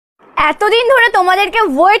এতদিন ধরে তোমাদেরকে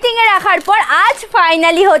ওয়েটিং এ রাখার পর আজ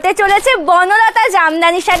ফাইনালি হতে চলেছে বনলতা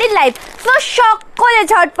জামদানি শাড়ির লাইভ। তো সকলে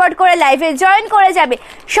ঝটপট করে লাইভে জয়েন করে যাবে।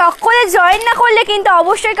 সকলে জয়েন না করলে কিন্তু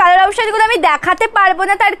অবশ্যই কালার অপশনগুলো আমি দেখাতে পারবো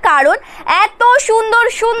না, তার কারণ এত সুন্দর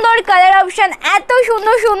সুন্দর কালার অপশন, এত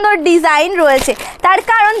সুন্দর সুন্দর ডিজাইন রয়েছে। তার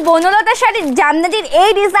কারণ বনলতা শাড়ির জামদানির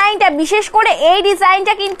এই ডিজাইনটা, বিশেষ করে এই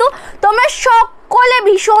ডিজাইনটা কিন্তু তোমরা সকলে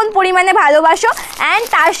ভীষণ পরিমাণে ভালোবাসো। অ্যান্ড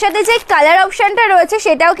তার সাথে যে কালার অপশানটা রয়েছে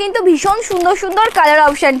সেটাও কিন্তু ভীষণ সুন্দর সুন্দর কালার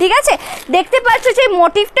অপশান। ঠিক আছে, দেখতে পাচ্ছ যে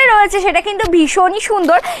মোটিভটা রয়েছে সেটা কিন্তু ভীষণই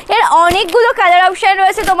সুন্দর। এর অনেকগুলো কালার অপশান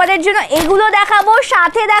রয়েছে তোমাদের জন্য, এগুলো দেখাবো।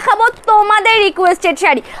 সাথে দেখাবো তোমাদের রিকোয়েস্টেড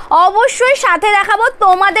শাড়ি, অবশ্যই সাথে দেখাবো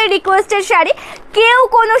তোমাদের রিকোয়েস্টেড শাড়ি। কেউ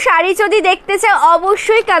কোনো শাড়ি যদি দেখতে চাও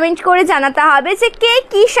অবশ্যই কমেন্ট করে জানাতে হবে যে কে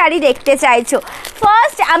কী শাড়ি দেখতে চাইছো।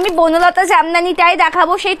 ফার্স্ট আমি বনলতা জামদানিটাই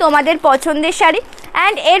দেখাবো, সেই তোমাদের পছন্দের শাড়ি।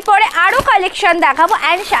 অ্যান্ড এরপরে আরও কালেকশন দেখাবো,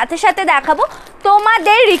 অ্যান্ড সাথে সাথে দেখাবো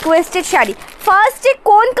তোমাদের রিকোয়েস্টেড শাড়ি। ফার্স্টে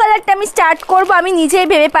কোন কালারটা আমি স্টার্ট করবো আমি নিজেই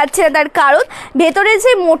ভেবে পাচ্ছি না, তার কারণ ভেতরে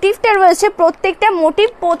যে মোটিভটা রয়েছে প্রত্যেকটা মোটিভ,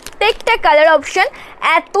 প্রত্যেকটা কালার অপশান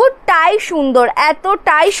এতটাই সুন্দর,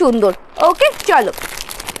 এতটাই সুন্দর। ওকে চলো,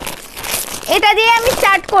 এটা দিয়ে আমি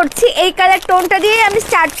স্টার্ট করছি, এই কালার টোনটা দিয়ে আমি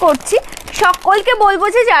স্টার্ট করছি। সকলকে বলবো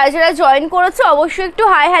যে যারা যারা জয়েন করেছো অবশ্যই একটু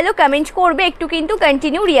হাই হ্যালো কমেন্ট করবে, একটু কিন্তু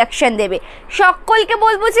কন্টিনিউ রিয়াকশান দেবে। সকলকে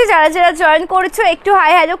বলবো যে যারা যারা জয়েন করেছো একটু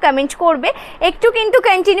হাই হ্যালো কমেন্ট করবে, একটু কিন্তু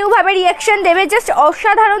কন্টিনিউভাবে রিয়াকশান দেবে। জাস্ট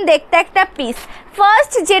অসাধারণ দেখতে একটা পিস।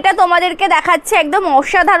 ফার্স্ট যেটা তোমাদেরকে দেখাচ্ছে একদম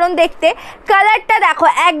অসাধারণ দেখতে, কালারটা দেখো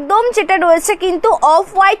একদম যেটা রয়েছে কিন্তু অফ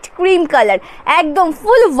হোয়াইট ক্রিম কালার, একদম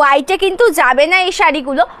ফুল হোয়াইটে কিন্তু যাবে না এই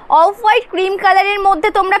শাড়িগুলো, অফ হোয়াইট ক্রিম কালারের মধ্যে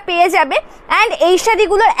তোমরা পেয়ে যাবে। অ্যান্ড এই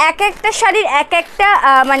শাড়িগুলোর এক একটা শাড়ির এক একটা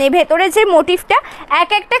মানে ভেতরে যে মোটিভটা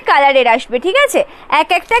এক একটা কালারের আসবে। ঠিক আছে, এক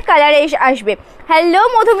একটা কালারে আসবে। Hello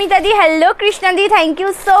মধুমিতাদি, hello কৃষ্ণাদি, thank you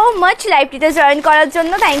so much লাইভটিতে join করার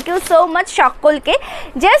জন্য, থ্যাংক ইউ সো মাচ সকলকে।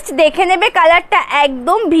 জাস্ট দেখে নেবে কালারটা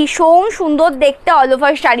একদম ভীষণ সুন্দর দেখতে, অল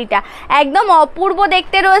ওভার শাড়িটা একদম অপূর্ব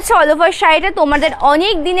দেখতে রয়েছে। অল ওভার শাড়িটা তোমাদের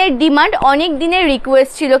অনেক দিনের ডিমান্ড, অনেক দিনের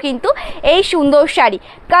রিকোয়েস্ট ছিল কিন্তু এই সুন্দর শাড়ি।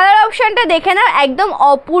 কালার অপশানটা দেখে নাও, একদম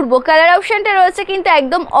অপূর্ব কালার অপশানটা রয়েছে কিন্তু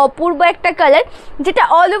একদম অপূর্ব একটা কালার, যেটা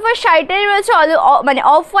অল ওভার শাড়িটাই রয়েছে মানে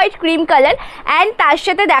off white cream colour. And তার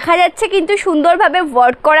সাথে দেখা যাচ্ছে কিন্তু সুন্দরভাবে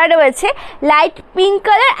ওয়ার্ক করা রয়েছে light pink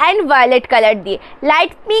colour and violet colour দিয়ে,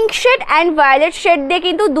 light pink shade and violet shade দিয়ে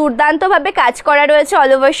কিন্তু দুর্দান্তভাবে কাজ করা রয়েছে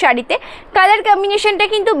অল ওভার শাড়িতে। কালার কম্বিনেশনটা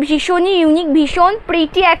কিন্তু ভীষণই ইউনিক, ভীষণ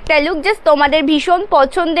প্রিটি একটা লুক। জাস্ট তোমাদের ভীষণ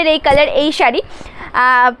পছন্দের এই কালার, এই শাড়ি।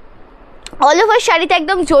 অল ওভার শাড়িতে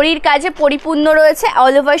একদম জরির কাজে পরিপূর্ণ রয়েছে,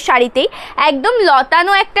 অল ওভার শাড়িতেই একদম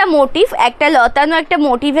লতানো একটা মোটিভ, একটা লতানো একটা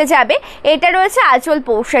মোটিভে যাবে। এটা রয়েছে आंचल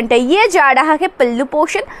पोर्शनটা, ये जा रहा है पल्लू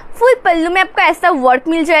पोर्शन। फुल पल्लू में आपको ऐसा वर्क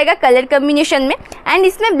मिल जाएगा कलर कम्बिनेशन में। एंड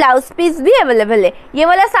इसमें ब्लाउज पीस भी अवेलेबल है, ये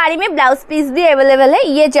वाला साड़ी में ब्लाउज पीस भी अवेलेबल है।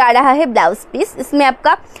 ये जा रहा है ब्लाउज पीस, इसमें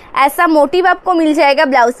आपका ऐसा मोटिव आपको मिल जाएगा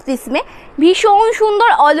ब्लाउज पीस में। ভীষণ সুন্দর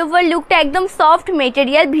অল ওভার লুকটা, একদম সফট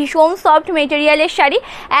মেটেরিয়াল, ভীষণ সফট মেটেরিয়ালের শাড়ি,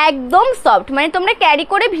 একদম সফট, মানে তোমরা ক্যারি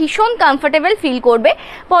করে ভীষণ কমফোর্টেবল ফিল করবে।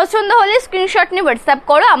 পছন্দ হলে স্ক্রিনশট নিয়ে হোয়াটসঅ্যাপ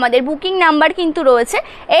করো, আমাদের বুকিং নাম্বার কিন্তু রয়েছে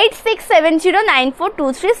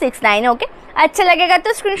 8670942369। ओके, अच्छा लगेगा तो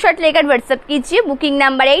स्क्रीनशॉट लेकर व्हाट्सएप कीजिए, बुकिंग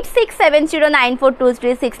नंबर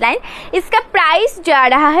 8670942369। इसका प्राइस जा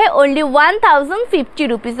रहा है ओनली 1050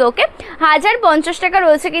 रुपीज़। ओके, 1050 টাকা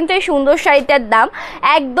রয়েছে কিন্তু এই সুন্দর শাড়িটার দাম,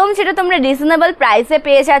 একদম যেটা তোমরা রিজনেবল প্রাইসে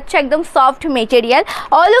পেয়ে যাচ্ছ, একদম soft material.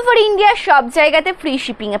 All over India সব জায়গাতে ফ্রি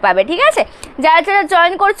শিপিংয়ে পাবে। ঠিক আছে, যারা যারা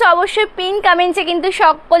জয়েন করছো অবশ্যই পিন কমেন্টে কিন্তু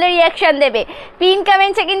সকলে রিয়াকশান দেবে, পিন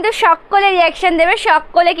কমেন্টে কিন্তু সকলে রিয়াকশান দেবে,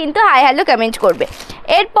 সকলে কিন্তু হাই হ্যালো কমেন্ট করবে।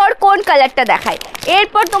 এরপর কোন কালারটা দেখাই,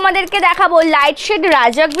 এরপর তোমাদেরকে দেখাবো লাইট শেড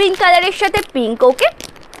রাজা গ্রিন কালারের সাথে পিঙ্ক। ওকে,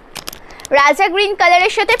 রাজা গ্রিন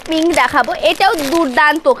কালারের সাথে পিঙ্ক দেখাবো, এটাও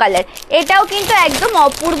দুর্দান্ত কালার, এটাও কিন্তু একদম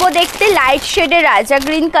অপূর্ব দেখতে। লাইট শেডের রাজা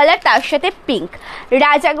গ্রিন কালার, তার সাথে পিঙ্ক,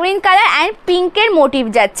 রাজা গ্রিন কালার অ্যান্ড পিঙ্কের মোটিভ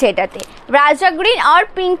যাচ্ছে এটাতে, রাজা গ্রিন আর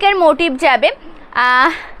পিঙ্কের মোটিভ যাবে।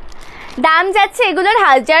 দাম যাচ্ছে এগুলোর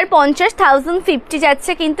 1050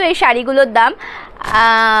 যাচ্ছে কিন্তু এই শাড়িগুলোর দাম।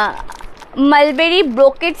 মালবেরি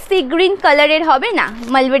ব্রোকেট সি গ্রিন কালারের হবে না,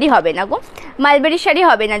 মালবেরি হবে না গো, মালবেরি শাড়ি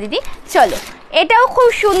হবে না দিদি। চলো, এটাও খুব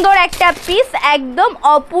সুন্দর একটা পিস, একদম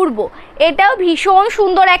অপূর্ব, এটাও ভীষণ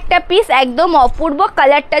সুন্দর একটা পিস, একদম অপূর্ব।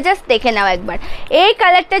 কালারটা জাস্ট দেখে নাও একবার, এই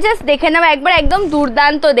কালারটা জাস্ট দেখে নাও একবার, একদম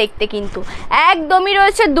দুর্দান্ত দেখতে কিন্তু, একদমই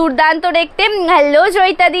রয়েছে দুর্দান্ত দেখতে। Hello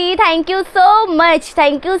জয়িতাদি, thank you so much,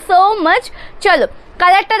 thank you so much. চলো,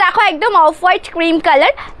 কালারটা দেখো একদম অফ হোয়াইট ক্রিম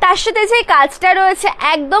কালার, তার সাথে যে কাজটা রয়েছে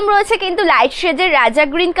একদম রয়েছে কিন্তু লাইট শেডের রাজা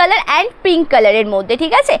গ্রিন কালার অ্যান্ড পিঙ্ক কালারের মধ্যে,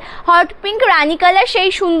 ঠিক আছে। হট পিঙ্ক রানী কালার, সেই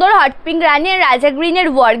সুন্দর হট পিঙ্ক রানী আর রাজা গ্রিনের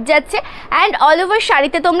ওয়ার্ক যাচ্ছে एंड ऑल ओवर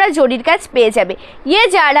শাড়িতে তোমরা জরির কাজ পেয়ে যাবে। ये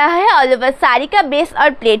जा रहा है ऑल ओवर साड़ी का बेस और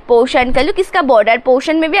प्लेट पोर्शन का लुक। इसका बॉर्डर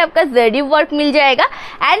पोर्शन में भी आपका जरी वर्क मिल जाएगा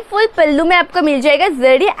एंड फुल पल्लू में आपको मिल जाएगा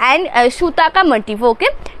जरी एंड सूता का मोटिव। ओके,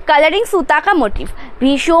 কালারিং সুতা কা মোটিভ,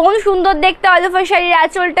 ভীষণ সুন্দর দেখতে অল ওভার শাড়ির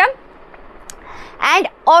আঁচলটা অ্যান্ড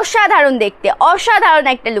অসাধারণ দেখতে, অসাধারণ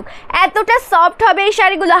একটা লুক। এতটা সফট হবে এই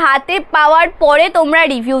শাড়িগুলো, হাতে পাওয়ার পরে তোমরা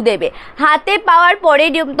রিভিউ দেবে, হাতে পাওয়ার পরে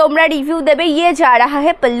তোমরা রিভিউ দেবে। ইয়ে যা রাহা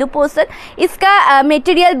হে পল্লু পোর্শন, ইসকা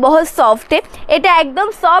মেটেরিয়াল বহুত সফট है, এটা একদম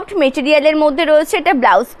সফট মেটেরিয়ালের মধ্যে রয়েছে। এটা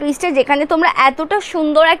ব্লাউজ পিসটা যেখানে তোমরা এতটা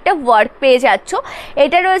সুন্দর একটা ওয়ার্ক পেয়ে যাচ্ছ,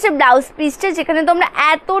 এটা রয়েছে ব্লাউজ পিসটা যেখানে তোমরা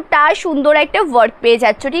এতটা সুন্দর একটা ওয়ার্ক পেয়ে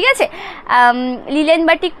যাচ্ছ, ঠিক আছে। লিলেন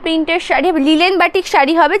বাটিক প্রিন্টের শাড়ি, লিলেন বাটিক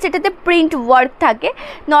শাড়ি হবে যেটাতে প্রিন্ট ওয়ার্ক থাকে,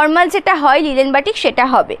 নর্মাল যেটা হয় লিলেন বাটিক সেটা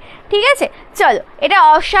হবে, ঠিক আছে। চলো, এটা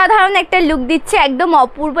অসাধারণ একটা লুক দিচ্ছে, একদম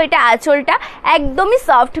অপূর্ব। এটা আঁচলটা একদমই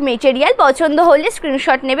সফট মেটেরিয়াল, পছন্দ হলে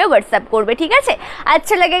স্ক্রিনশট নেবে, হোয়াটসঅ্যাপ করবে, ঠিক আছে।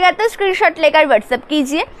 अच्छा लगेगा तो स्क्रीनशॉट लेकर व्हाट्सएप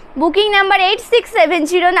कीजिए। बुकिंग नंबर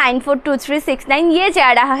 8670942369, ये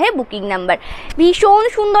जा रहा है बुकिंग नंबर। ভীষণ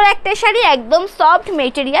সুন্দর একটা শাড়ি, একদম সফট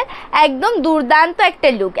মেটেরিয়াল, একদম দুর্দান্ত একটা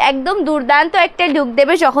লুক, একদম দুর্দান্ত একটা লুক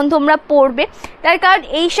দেবে যখন তোমরা পরবে। তার কারণ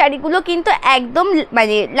এই শাড়িগুলো কিন্তু একদম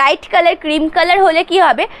মানে লাইট কালার ক্রিম কালার হলে কি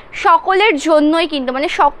হবে, সকলের জন্যই কিন্তু মানে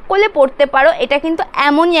সকলে পরতে পারো, এটা কিন্তু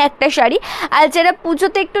এমনই একটা শাড়ি। আর যারা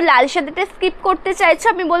পুজোতে একটু লাল সাদাটা স্কিপ করতে চাইছো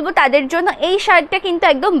আমি বলবো তাদের জন্য এই শাড়িটা কিন্তু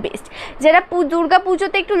একদম বেস্ট। যারা দুর্গা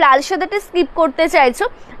পুজোতে একটু লাল সাদাটা স্কিপ করতে চাইছো,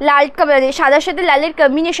 লাল সাদার সাথে লালের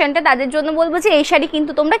কম্বিনেশনটা, তাদের জন্য বলবো যে এই শাড়ি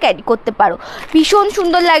কিন্তু তোমরা ক্যারি করতে পারো, ভীষণ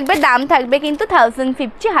সুন্দর লাগবে। দাম থাকবে কিন্তু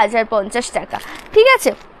 1050 টাকা, ঠিক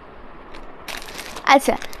আছে।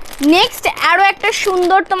 আচ্ছা, নেক্সট আরও একটা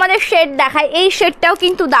সুন্দর তোমাদের শেড দেখায়, এই শেডটাও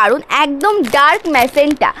কিন্তু দারুণ, একদম ডার্ক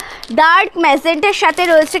ম্যাজেন্টা, ডার্ক ম্যাজেন্টার সাথে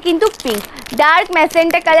রয়েছে কিন্তু পিঙ্ক, ডার্ক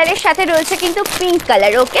ম্যাজেন্টা কালারের সাথে রয়েছে কিন্তু পিঙ্ক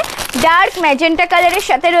কালার। ওকে, ডার্ক ম্যাজেন্টা কালারের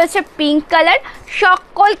সাথে রয়েছে পিঙ্ক কালার।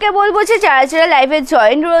 সকলকে বলবো যে যারা যারা লাইভে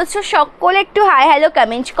জয়েন রয়েছে সকলে একটু হাই হ্যালো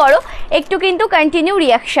কমেন্ট করো, একটু কিন্তু কন্টিনিউ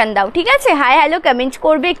রিয়াকশান দাও, ঠিক আছে। হাই হ্যালো কমেন্ট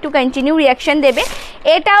করবে, একটু কন্টিনিউ রিয়াকশান দেবে।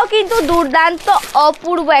 এটাও কিন্তু দুর্দান্ত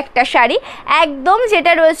অপূর্ব একটা শাড়ি, একদম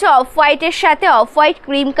যেটা রয়েছে অফ হোয়াইটের সাথে অফ হোয়াইট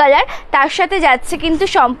ক্রিম কালার, তার সাথে যাচ্ছে কিন্তু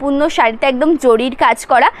সম্পূর্ণ শাড়িতে একদম জরির কাজ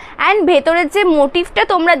করা অ্যান্ড ভেতরের যে মোটিভটা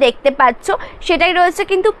তোমরা দেখতে পাচ্ছ সেটাই রয়েছে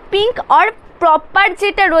কিন্তু পিঙ্ক আর প্রপার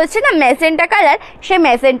যেটা রয়েছে না ম্যাজেন্টা কালার, সে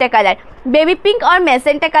ম্যাজেন্টা কালার বেবি পিঙ্ক আর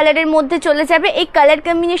ম্যাজেন্টা কালারের মধ্যে চলে যাবে। এই কালার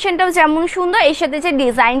কম্বিনেশনটাও যেমন সুন্দর, এর সাথে যে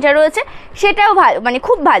ডিজাইনটা রয়েছে সেটাও ভালো, মানে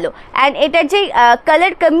খুব ভালো। অ্যান্ড এটার যে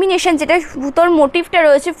কালার কম্বিনেশন যেটা সুতোর মোটিভটা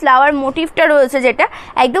রয়েছে, ফ্লাওয়ার মোটিভটা রয়েছে যেটা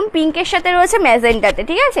একদম পিঙ্কের সাথে রয়েছে ম্যাজেন্টাতে,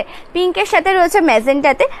 ঠিক আছে। পিঙ্কের সাথে রয়েছে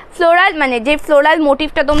ম্যাজেন্টাতে ফ্লোরাল, মানে যে ফ্লোরাল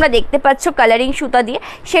মোটিভটা তোমরা দেখতে পাচ্ছ কালারিং সুতা দিয়ে,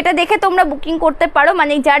 সেটা দেখে তোমরা বুকিং করতে পারো।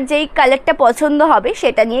 মানে যার যেই কালারটা পছন্দ হবে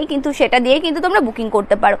সেটা নিয়েই কিন্তু সেটা দিয়ে কিন্তু তোমরা বুকিং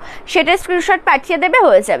করতে পারো, সেটা স্ক্রিনশট পাঠিয়ে দেবে,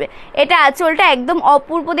 হয়ে যাবে। এটা आंचलটা একদম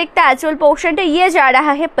অপূর্ব দেখতে आंचल पोर्शनটা। ये जा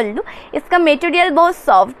रहा है पल्लू, इसका मटेरियल बहुत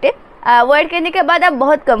सॉफ्ट है, ওয়ার करने के बाद आप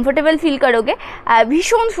बहुत कंफर्टेबल फील करोगे।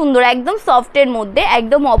 ভীষণ সুন্দর, একদম সফটের মধ্যে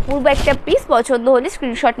একদম অপূর্ব একটা পিস। পছন্দ হলে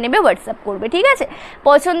স্ক্রিনশট নেবে, হোয়াটসঅ্যাপ করবে, ঠিক আছে।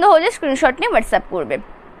 পছন্দ হলে স্ক্রিনশট নিয়ে হোয়াটসঅ্যাপ করবে।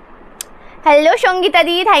 Hello Sangeeta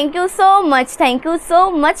the, thank you so much, thank you so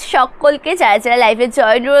much. সকলকে যারা যারা লাইভে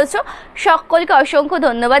জয়েন রয়েছো সকলকে অসংখ্য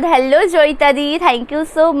ধন্যবাদ। Hello Joyita the, thank you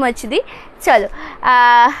so much দি। চলো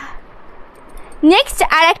নেক্সট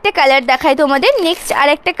আর একটা কালার দেখাই তোমাদের। নেক্সট আর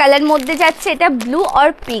একটা কালার মধ্যে যাচ্ছে, এটা ব্লু আর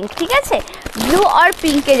পিঙ্ক, ঠিক আছে। ব্লু আর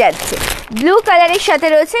পিঙ্কে যাচ্ছে, ব্লু কালারের সাথে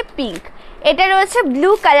রয়েছে পিঙ্ক, এটা রয়েছে ব্লু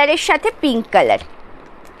কালারের সাথে পিঙ্ক কালার।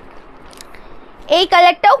 এই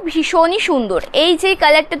কালারটাও ভীষণই সুন্দর, এই যে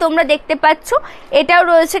কালারটা তোমরা দেখতে পাচ্ছ এটাও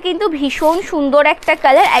রয়েছে কিন্তু ভীষণ সুন্দর একটা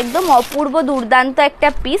কালার, একদম অপূর্ব দুর্দান্ত একটা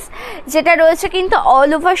পিস, যেটা রয়েছে কিন্তু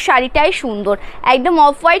অল ওভার শাড়িটাই সুন্দর। একদম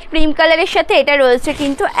অফ হোয়াইট ক্রিম কালারের সাথে এটা রয়েছে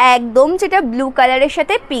কিন্তু একদম যেটা ব্লু কালারের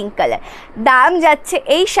সাথে পিঙ্ক কালার। দাম যাচ্ছে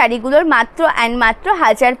এই শাড়িগুলোর মাত্র অ্যান্ড মাত্র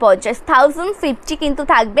 1050 কিন্তু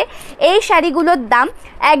থাকবে এই শাড়িগুলোর দাম।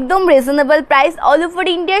 একদম রিজনেবল প্রাইস, অল ওভার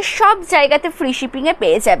ইন্ডিয়ার সব জায়গাতে ফ্রি শিপিংয়ে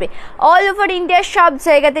পেয়ে যাবে, অল ওভার ইন্ডিয়ার सब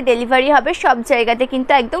জায়গাতে ডেলিভারি হবে, সব জায়গাতে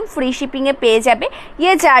কিন্তু একদম फ्री शिपिंग में পেয়ে যাবে।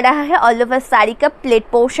 ये जा रहा है ऑल ओवर साड़ी का प्लेट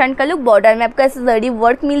पोर्शन का लुक, बॉर्डर में आपका जरी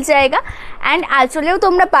वर्क मिल जाएगा एंड आंचलेও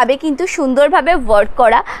তোমরা পাবে কিন্তু সুন্দরভাবে ওয়ার্ক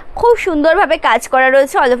করা, খুব সুন্দরভাবে কাজ করা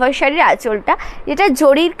রয়েছে অল ওভার শাড়ির আঁচলটা, যেটা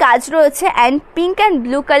জরির কাজ রয়েছে and pink and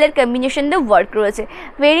blue colour combination দিয়ে ওয়ার্ক রয়েছে।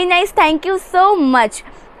 Very nice, thank you so much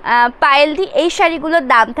Payel দি। এই শাড়িগুলোর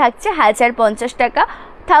দাম থাকছে 1050 টাকা,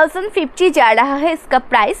 1050 जा रहा है इसका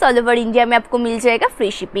प्राइस। ऑल ओवर इंडिया में आपको मिल जाएगा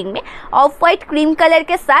फ्री शिपिंग में। ऑफ वाइट क्रीम कलर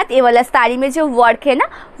के साथ ये वाला साड़ी में जो वर्क है ना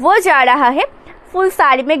वो जा रहा है। फुल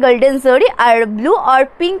साड़ी में गोल्डन जरी और ब्लू और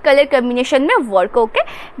पिंक कलर कॉम्बिनेशन में वर्क। ओके,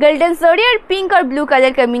 गोल्डन जरी और पिंक और ब्लू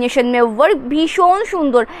कलर कॉम्बिनेशन में वर्क, ভীষণ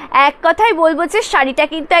সুন্দর। এক কথায় বলবো যে শাড়িটা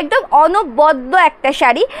কিন্তু একদম অনবদ্য একটা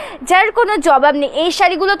শাড়ি, যার কোনো জবাব নেই। এই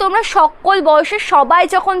শাড়িগুলো তোমরা সকল বয়সের সবাই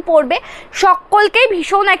যখন পরবে সকলকেই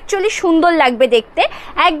ভীষণ অ্যাকচুয়ালি সুন্দর লাগবে দেখতে।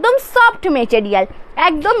 একদম সফট মেটেরিয়াল,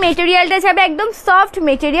 একদম মেটেরিয়ালটা যাবে একদম সফট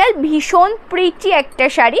মেটেরিয়াল, ভীষণ প্রিটি একটা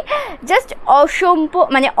শাড়ি, জাস্ট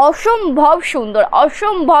অসম্ভব সুন্দর,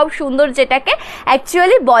 অসম্ভব সুন্দর যেটাকে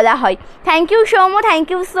অ্যাকচুয়ালি বলা হয়। Thank you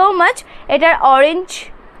so much. এটার অরেঞ্জ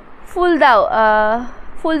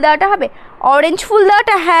ফুল দেওয়াটা হবে, অরেঞ্জ ফুল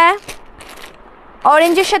দেওয়াটা, হ্যাঁ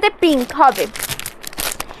অরেঞ্জের সাথে পিঙ্ক হবে।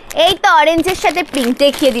 এই তো অরেঞ্জের সাথে পিঙ্ক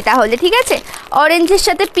দেখিয়ে দিই তাহলে, ঠিক আছে? অরেঞ্জের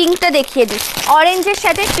সাথে পিঙ্কটা দেখিয়ে দিই, অরেঞ্জের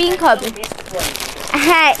সাথে পিঙ্ক হবে।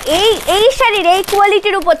 হ্যাঁ, এই শাড়ির এই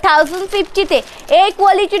কোয়ালিটির উপর 1050-তে এই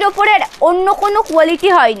কোয়ালিটির ওপরে অন্য কোনো কোয়ালিটি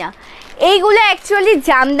হয় না। এইগুলো অ্যাকচুয়ালি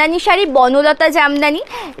জামদানি শাড়ি, বনলতা জামদানি,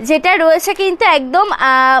 যেটা রয়েছে কিন্তু একদম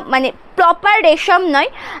মানে প্রপার রেশম নয়,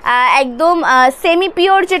 একদম সেমি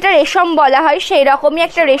পিওর যেটা রেশম বলা হয় সেই রকমই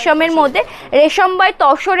একটা রেশমের মধ্যে রেশম বয়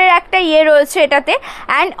তসরের একটা ইয়ে রয়েছে এটাতে।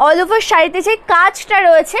 অ্যান্ড অল ওভার শাড়িতে যে কাজটা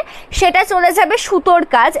রয়েছে সেটা চলে যাবে সুতোর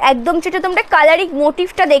কাজ, একদম যেটা তোমরা কালারিং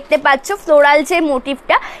মোটিভটা দেখতে পাচ্ছ, ফ্লোরাল যে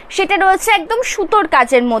মোটিভটা সেটা রয়েছে একদম সুতোর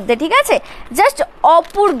কাজের মধ্যে, ঠিক আছে? জাস্ট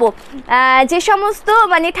অপূর্ব। যে সমস্ত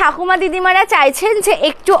মানে ঠাকুমা দিদিমারা চাইছেন যে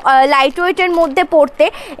একটু লাইট ওয়েটের মধ্যে পরতে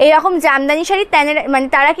এরকম জামদানি শাড়ি, মানে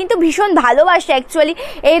তারা কিন্তু ভীষণ ভালোবাসে অ্যাকচুয়ালি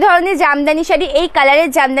এই ধরনের জামদানি শাড়ি, এই কালারের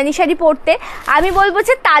জামদানি শাড়ি পরতে। আমি বলবো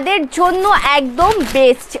যে তাদের জন্য একদম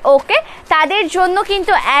বেস্ট। ওকে, তাদের জন্য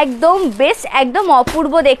কিন্তু একদম বেস্ট, একদম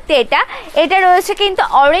অপূর্ব দেখতে। এটা রয়েছে কিন্তু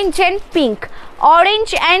orange and pink, orange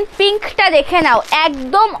and পিঙ্কটা দেখে নাও,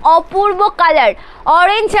 একদম অপূর্ব কালার।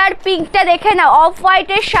 অরেঞ্জ আর পিঙ্কটা দেখে নাও, অফ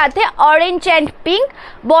হোয়াইটের সাথে অরেঞ্জ অ্যান্ড পিঙ্ক,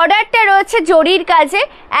 বর্ডারটা রয়েছে জরির কাজে,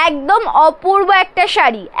 একদম অপূর্ব একটা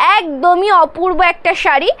শাড়ি, একদমই অপূর্ব একটা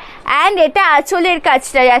শাড়ি। অ্যান্ড এটা আঁচলের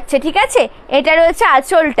কাজটা যাচ্ছে, ঠিক আছে? এটা রয়েছে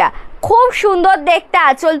আঁচলটা, খুব সুন্দর দেখতে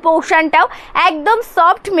আঁচল পোর্শনটাও, একদম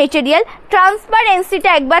সফট মেটেরিয়াল। ট্রান্সপারেন্সিটা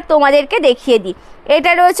একবার তোমাদেরকে দেখিয়ে দিই,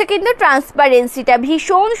 এটা রয়েছে কিন্তু ট্রান্সপারেন্সিটা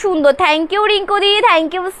ভীষণ সুন্দর। Thank you রিঙ্কুদি, thank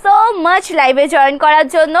you so much লাইভে জয়েন করার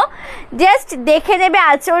জন্য। জাস্ট দেখে নেবে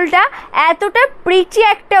আঁচলটা, এতটা প্রিটি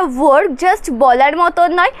একটা ওয়ার্ক, জাস্ট বলার মতন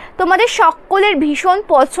নয়। তোমাদের সকলের ভীষণ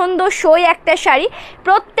পছন্দসই একটা শাড়ি,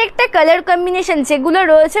 প্রত্যেকটা কালার কম্বিনেশন যেগুলো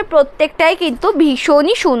রয়েছে প্রত্যেকটাই কিন্তু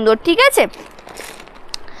ভীষণই সুন্দর, ঠিক আছে?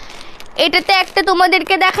 এটাতে একটা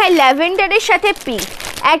তোমাদেরকে দেখাই ল্যাভেন্ডারের সাথে পিঙ্ক,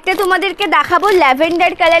 একটা তোমাদেরকে দেখাবো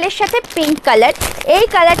ল্যাভেন্ডার কালারের সাথে পিঙ্ক কালার। এই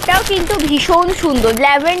কালারটাও কিন্তু ভীষণ সুন্দর।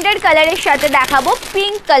 ল্যাভেন্ডার কালারের সাথে দেখাবো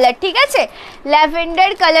পিঙ্ক কালার, ঠিক আছে?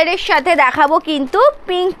 ল্যাভেন্ডার কালারের সাথে দেখাবো কিন্তু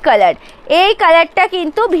পিঙ্ক কালার। এই কালারটা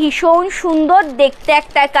কিন্তু ভীষণ সুন্দর দেখতে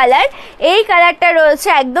একটা কালার। এই কালারটা রয়েছে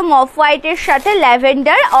একদম অফ হোয়াইটের সাথে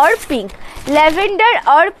ল্যাভেন্ডার আর পিঙ্ক, ল্যাভেন্ডার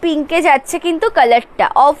আর পিঙ্কে যাচ্ছে কিন্তু কালারটা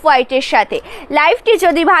অফ হোয়াইটের সাথে। লাইভটি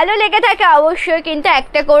যদি ভালো লেগে থাকে অবশ্যই কিন্তু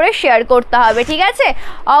একটা করে শেয়ার করতে হবে, ঠিক আছে?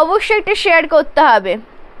 অবশ্যই একটা শেয়ার করতে হবে।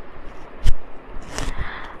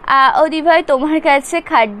 ওদি ভাই তোমার কাছে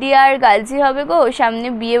খাড্ডি আর গাজি হবে গো? সামনে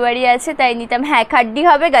বিয়ে বাড়ি আছে তাই নিতাম। হ্যাঁ, খাড্ডি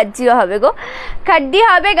হবে গাজিও হবে গো, খাড্ডি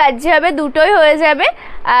হবে গাজি হবে, দুটোই হয়ে যাবে।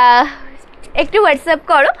 একটু হোয়াটসঅ্যাপ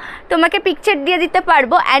করো, তোমাকে পিকচার দিয়ে দিতে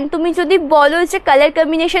পারবো। অ্যান্ড তুমি যদি বলো যে কালার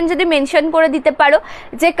কম্বিনেশন যদি মেনশন করে দিতে পারো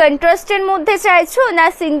যে কন্ট্রাস্টের মধ্যে চাইছো না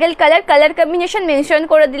single colour, colour combination mention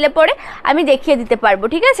করে দিলে পরে আমি দেখিয়ে দিতে পারবো,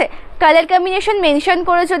 ঠিক আছে? কালার কম্বিনেশন মেনশন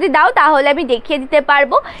করে যদি দাও তাহলে আমি দেখিয়ে দিতে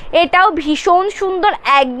পারবো। এটাও ভীষণ সুন্দর,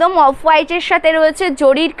 একদম অফ হোয়াইটের সাথে রয়েছে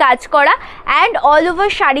জরির কাজ করা। অ্যান্ড অল ওভার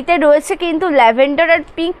শাড়িতে রয়েছে কিন্তু ল্যাভেন্ডার আর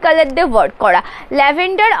পিঙ্ক কালার দিয়ে ওয়ার্ক করা,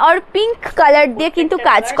 ল্যাভেন্ডার আর পিঙ্ক কালার দিয়ে কিন্তু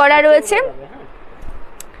কাজ করা রয়েছে।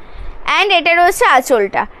 অ্যান্ড এটা রয়েছে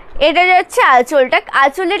আঁচলটা, এটা যাচ্ছে আঁচলটা,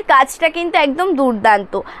 আঁচলের কাজটা কিন্তু একদম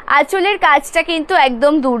দুর্দান্ত, আঁচলের কাজটা কিন্তু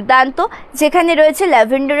একদম দুর্দান্ত, যেখানে রয়েছে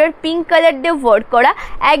ল্যাভেন্ডারের পিঙ্ক কালার দিয়ে ওয়ার্ক করা,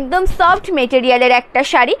 একদম সফট মেটেরিয়ালের একটা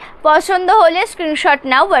শাড়ি। পছন্দ হলে স্ক্রিনশট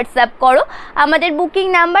নাও, হোয়াটসঅ্যাপ করো। আমাদের বুকিং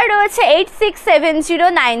নাম্বার রয়েছে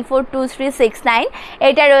 8670942369,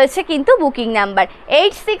 এটা রয়েছে কিন্তু বুকিং नाम्बर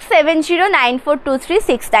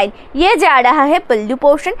 8670942369। ये जा रहा है पल्लू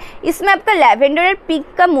पोर्शन, इसमें आपका लैवेंडर और पिंक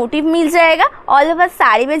का मोटिव मिल जाएगा। ऑल ओवर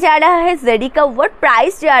साड़ी में जा रहा है जरी का वर्क,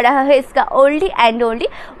 प्राइस जा रहा है इसका only and only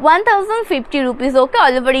 1050 rupees. Okay,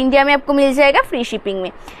 all over India में आपको मिल जाएगा फ्री शिपिंग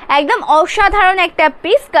में। একদম অসাধারণ একটা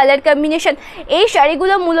পিস, কালার কম্বিনেশন। এই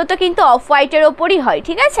শাড়িগুলো মূলত কিন্তু অফ হোয়াইটের ওপরই হয়,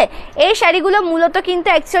 ঠিক আছে। এই শাড়িগুলো মূলত কিন্তু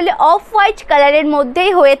অ্যাকচুয়ালি অফ হোয়াইট কালারের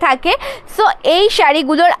মধ্যেই হয়ে থাকে। সো এই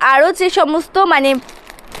শাড়িগুলোর আরও যে সমস্ত মানে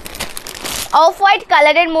অফ হোয়াইট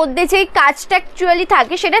কালারের মধ্যে যে কাজটা অ্যাকচুয়ালি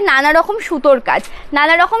থাকে সেটা নানা রকম সুতোর কাজ,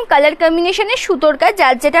 নানা রকম কালার কম্বিনেশনের সুতোর কাজ,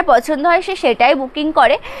 যার যেটা পছন্দ হয় সে সেটাই বুকিং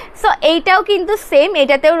করে। সো এইটাও কিন্তু সেম,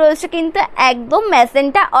 এটাতেও রয়েছে কিন্তু একদম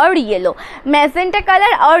ম্যাজেন্টা আর ইয়েলো, ম্যাজেন্টা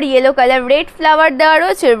কালার আর ইয়েলো কালার, রেড ফ্লাওয়ার দেওয়া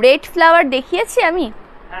রয়েছে। রেড ফ্লাওয়ার দেখিয়েছি আমি,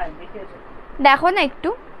 দেখো না একটু,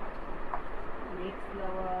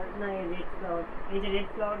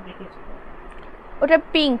 ওটা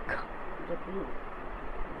পিঙ্ক,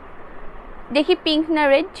 দেখি পিঙ্ক না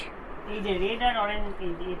রেড,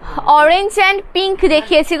 অরেঞ্জ অ্যান্ড পিঙ্ক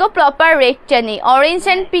দেখিয়েছি গো, প্রপার রেডটা নেই, অরেঞ্জ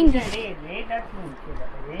অ্যান্ড পিঙ্ক,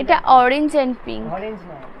 এটা অরেঞ্জ অ্যান্ড পিঙ্ক,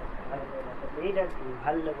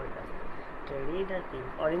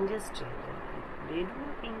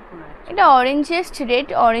 এটা অরেঞ্জেস্ট রেড,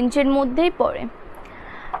 অরেঞ্জের মধ্যেই পড়ে।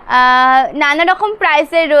 নানা রকম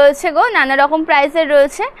প্রাইসের রয়েছে গো, নানা রকম প্রাইসের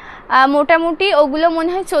রয়েছে। মোটামুটি ওগুলো মনে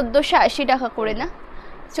হয় 1480 টাকা করে না,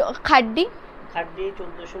 খাড্ডি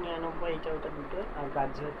 1499, এটা ওটা দুটো, আর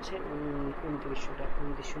গাজি হচ্ছে 2900 টাকা,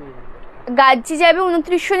 2999 গাজি যাবে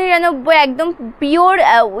 2999, একদম pure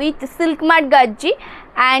with silk mark Gazi.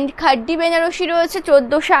 And খাড্ডি Banarasi রয়েছে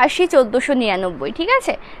 1480, 1499, ঠিক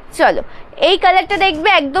আছে। চলো এই কালারটা দেখবে,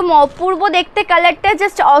 একদম অপূর্ব দেখতে কালারটা,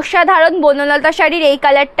 জাস্ট অসাধারণ বনলতা শাড়ির এই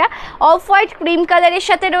কালারটা অফ হোয়াইট ক্রিম কালারের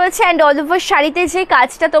সাথে রয়েছে। অ্যান্ড অল ওভার শাড়িতে যে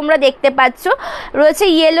কাজটা তোমরা দেখতে পাচ্ছ রয়েছে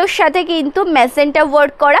ইয়েলোর সাথে কিন্তু ম্যাজেন্টা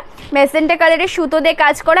ওয়ার্ক করা, ম্যাজেন্টা কালারের সুতো দিয়ে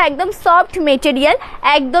কাজ করা, একদম সফট মেটেরিয়াল,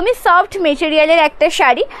 একদমই সফট মেটেরিয়ালের একটা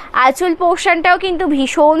শাড়ি। আঁচল পোর্শনটাও কিন্তু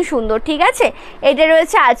ভীষণ সুন্দর, ঠিক আছে। এটা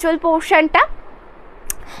রয়েছে আঁচল পোর্শনটা,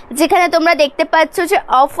 যেখানে তোমরা দেখতে পাচ্ছ যে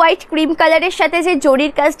অফ হোয়াইট ক্রিম কালারের সাথে যে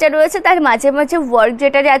জরির কাজটা রয়েছে তার মাঝে মাঝে ওয়ার্ক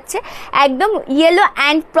যেটা যাচ্ছে একদম yellow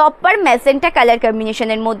and proper magenta colour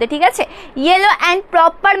কম্বিনেশনের মধ্যে, ঠিক আছে। Yellow and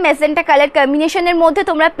proper magenta colour কম্বিনেশনের মধ্যে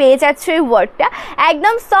তোমরা পেয়ে যাচ্ছ এই ওয়ার্কটা।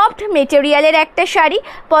 একদম সফট মেটেরিয়ালের একটা শাড়ি,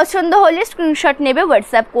 পছন্দ হলে স্ক্রিনশট নেবে,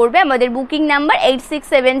 হোয়াটসঅ্যাপ করবে আমাদের বুকিং নাম্বার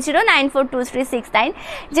 8670942369,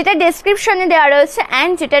 যেটা ডেসক্রিপশনে দেওয়া রয়েছে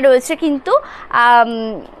অ্যান্ড যেটা রয়েছে কিন্তু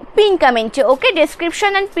পিন কমেন্টে। ওকে,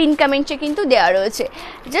 ডেসক্রিপশন অ্যান্ড পিন কমেন্টে কিন্তু দেওয়া রয়েছে।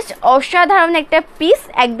 জাস্ট অসাধারণ একটা পিস,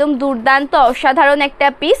 একদম দুর্দান্ত অসাধারণ একটা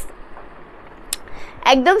পিস,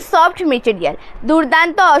 একদম সফট মেটেরিয়াল,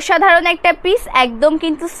 দুর্দান্ত অসাধারণ একটা পিস, একদম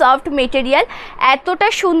কিন্তু সফট মেটেরিয়াল। এতটা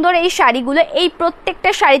সুন্দর এই শাড়িগুলো, এই প্রত্যেকটা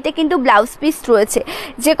শাড়িতে কিন্তু ব্লাউজ পিস রয়েছে।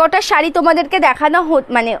 যে কটা শাড়ি তোমাদেরকে দেখানো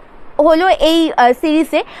মানে হলো এই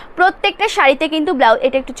সিরিজে, প্রত্যেকটা শাড়িতে কিন্তু ব্লাউজ,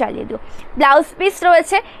 এটা একটু চালিয়ে দিও, ব্লাউজ পিস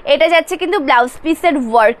রয়েছে। এটা যাচ্ছে কিন্তু ব্লাউজ পিসের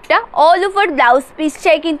ওয়ার্কটা, অল ওভার ব্লাউজ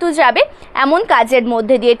পিসটাই কিন্তু যাবে এমন কাজের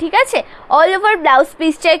মধ্যে দিয়ে, ঠিক আছে। অল ওভার ব্লাউজ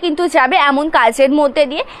পিসটাই কিন্তু যাবে এমন কাজের মধ্যে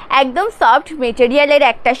দিয়ে। একদম সফট মেটেরিয়ালের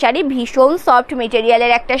একটা শাড়ি, ভীষণ সফট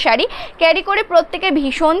মেটেরিয়ালের একটা শাড়ি, ক্যারি করে প্রত্যেকে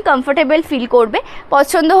ভীষণ কমফোর্টেবল ফিল করবে।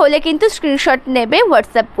 পছন্দ হলে কিন্তু স্ক্রিনশট নেবে,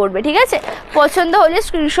 হোয়াটসঅ্যাপ করবে, ঠিক আছে। পছন্দ হলে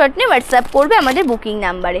স্ক্রিনশট নিয়ে হোয়াটসঅ্যাপ করবে আমাদের বুকিং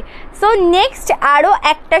নাম্বারে। সো নেক্সট আরও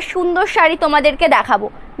একটা সুন্দর শাড়ি তোমাদেরকে দেখাবো,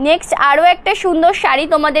 নেক্সট আরও একটা সুন্দর শাড়ি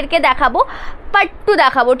তোমাদেরকে দেখাবো, পাট্টু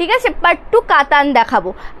দেখাবো, ঠিক আছে। পাট্টু কাতান দেখাবো,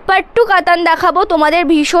 পাট্টু কাতান দেখাবো, তোমাদের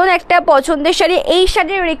ভীষণ একটা পছন্দের শাড়ি। এই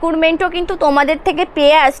শাড়ির রিক্রুটমেন্টও কিন্তু তোমাদের থেকে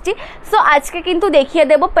পেয়ে আসছি। সো আজকে কিন্তু দেখিয়ে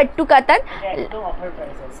দেবো পাট্টু কাতান, একদম অফার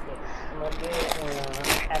প্রাইস আজকে আমাদের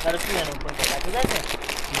 1199 টাকা, ঠিক আছে।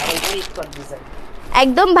 ভালোই স্কট ডিজাইন,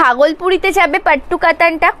 একদম ভাগলপুরিতে যাবে পাট্টু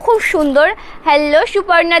কাতানটা, খুব সুন্দর। Hello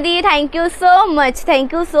Suparna the, thank you so much, thank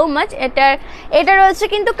you so much. এটা রয়েছে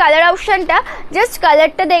কিন্তু কালার অপশানটা, জাস্ট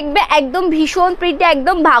কালারটা দেখবে একদম ভীষণ প্রিটি,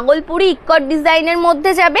 একদম ভাগলপুরি ইকট ডিজাইনের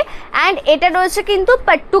মধ্যে যাবে। অ্যান্ড এটা রয়েছে কিন্তু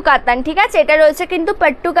পাট্টু কাতান, ঠিক আছে। এটা রয়েছে কিন্তু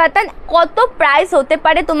পাট্টু কাতান। কত প্রাইস হতে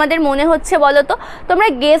পারে তোমাদের মনে হচ্ছে বলো তো, তোমরা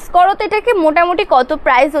গেস করো তো এটাকে মোটামুটি কত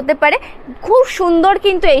প্রাইস হতে পারে। খুব সুন্দর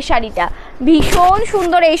কিন্তু এই শাড়িটা, ভীষণ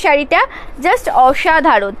সুন্দর এই শাড়িটা, জাস্ট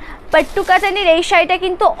অসাধারণ। পাট্টু কাতানের এই শাড়িটা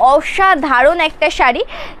কিন্তু অসাধারণ একটা শাড়ি,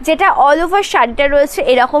 যেটা অল ওভার শাড়িটা রয়েছে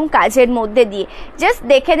এরকম কাজের মধ্যে দিয়ে। জাস্ট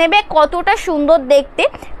দেখে নেবে কতটা সুন্দর দেখতে।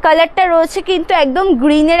 কালারটা রয়েছে কিন্তু একদম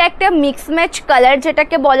গ্রিনের একটা মিক্স ম্যাচ কালার,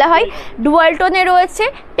 যেটাকে বলা হয় ডুয়াল টোনে রয়েছে,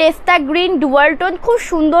 পেস্তা গ্রিন, ডুয়াল টোন, খুব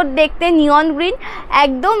সুন্দর দেখতে, নিয়ন গ্রিন,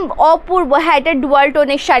 একদম অপূর্ব। হ্যাঁ, এটা ডুয়াল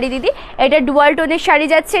টোনের শাড়ি দিদি, এটা ডুয়াল টোনের শাড়ি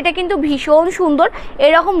যাচ্ছে। এটা কিন্তু ভীষণ সুন্দর।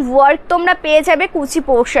 এরকম ওয়ার্ক তোমরা পেয়ে যাবে কুচি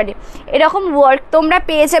পোর্শনে, এরকম ওয়ার্ক তোমরা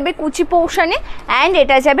পেয়ে যাবে কুচি पोर्शन है। एंड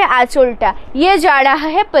এটা যাবে আঁচলটা। ये जा रहा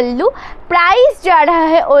है पल्लू, प्राइस जा रहा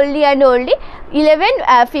है ओनली एंड ओनली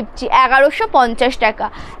 1150 1150 টাকা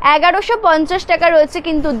 1150 টাকা রয়েছে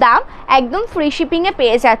কিন্তু দাম, একদম ফ্রি শিপিংয়ে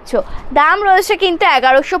পেয়ে যাচ্ছ। দাম রয়েছে কিন্তু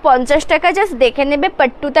 1150 টাকা। জাস্ট দেখে নেবে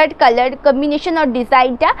পাট্টুতার কালার কম্বিনেশন আর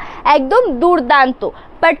ডিজাইনটা একদম দুর্দান্ত।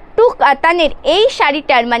 পাট্টু কাতানের এই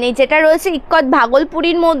শাড়িটার মানে যেটা রয়েছে ইক্কত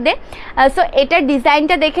ভাগলপুরীর মধ্যে, সো এটার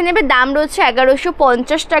ডিজাইনটা দেখে নেবে। দাম রয়েছে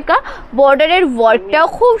 1150 টাকা। বর্ডারের ওয়ার্কটাও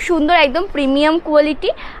খুব সুন্দর, একদম প্রিমিয়াম কোয়ালিটি।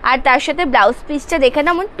 আর তার সাথে ব্লাউজ পিসটা দেখে না,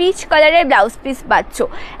 এমন পিচ কালারের ব্লাউজ পিস পাচ্ছ,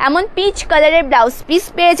 এমন পিচ কালারের ব্লাউজ পিস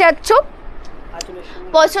পেয়ে যাচ্ছ।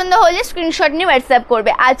 পছন্দ হলে স্ক্রিনশট নিয়ে হোয়াটসঅ্যাপ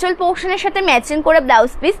করবে। আঁচল পোর্শনের সাথে ম্যাচিং করে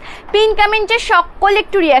ব্লাউজ পিস। পিন কমেন্টে সকলে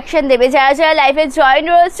একটু রিয়াকশান দেবে, যারা যারা লাইভে জয়েন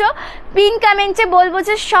রয়েছে পিন কমেন্টে বলবো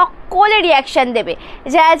যে সকলে রিয়াকশান দেবে,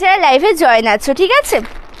 যারা যারা লাইভে জয়েন আছো, ঠিক আছে?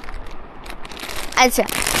 আচ্ছা,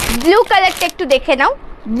 ব্লু কালারটা একটু দেখে নাও।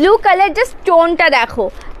 ব্লু কালার জাস্ট টোনটা দেখো,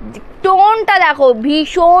 টোনটা দেখো,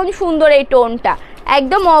 ভীষণ সুন্দর এই টোনটা,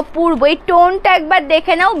 একদম অপূর্ব। এই টোনটা একবার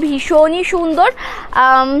দেখে নাও, ভীষণই সুন্দর।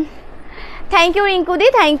 Thank you রিঙ্কুদি,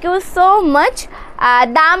 thank you so much.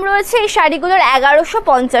 দাম রয়েছে এই শাড়িগুলোর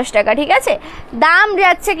 1150 টাকা, ঠিক আছে? দাম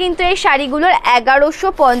যাচ্ছে কিন্তু এই শাড়িগুলোর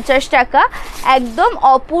 1150 টাকা। একদম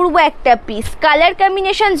অপূর্ব একটা পিস, কালার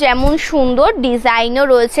কম্বিনেশন যেমন সুন্দর, ডিজাইনও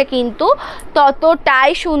রয়েছে কিন্তু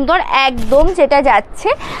ততটাই সুন্দর। একদম যেটা যাচ্ছে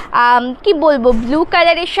কি বলবো, ব্লু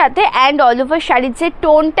কালারের সাথে অ্যান্ড অল ওভার শাড়ির যে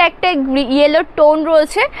টোনটা একটা ইয়েলো টোন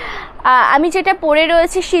রয়েছে। আমি যেটা পরে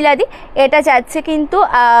রয়েছি শিলাদি, এটা যাচ্ছে কিন্তু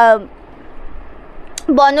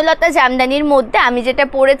বনলতা জামদানির মধ্যে। আমি যেটা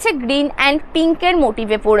পরেছি গ্রিন অ্যান্ড পিঙ্কের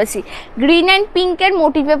মোটিভে পরেছি, গ্রিন एंड पिंकर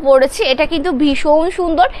मोटिवे पड़ेছি। এটা কিন্তু ভীষণ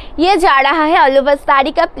সুন্দর। ये जा रहा है ऑल ओवर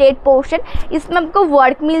साड़ी का प्लेट पोर्शन। इसमें आपको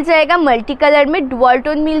वर्क मिल जाएगा मल्टी कलर में, डुअल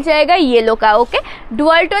टोन मिल जाएगा येलो का। ओके,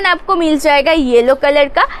 डुअल टोन आपको मिल जाएगा येलो कलर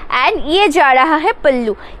का। एंड ये जा रहा है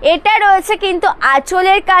पल्लू। এটা রয়েছে কিন্তু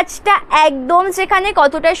আঁচলের কাজটা একদম, যেখানে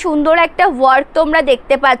কতটা সুন্দর একটা ওয়ার্ক তোমরা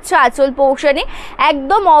দেখতে পাচ্ছ আঁচল পোর্শনে,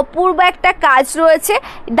 একদম অপূর্ব একটা কাজ রয়েছে।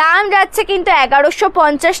 দাম যাচ্ছে কিন্তু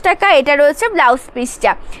 1150 টাকা। এটা রয়েছে ব্লাউজ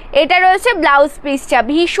পিসটা, এটা রয়েছে ব্লাউজ পিসটা,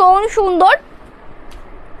 ভীষণ সুন্দর।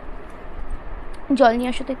 জল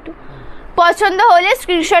নিয়ে আসো তো একটু। পছন্দ হলে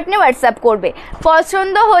স্ক্রিনশট নিয়ে হোয়াটসঅ্যাপ করবে,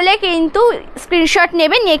 পছন্দ হলে কিন্তু স্ক্রিনশট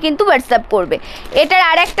নেবে, নিয়ে কিন্তু হোয়াটসঅ্যাপ করবে। এটার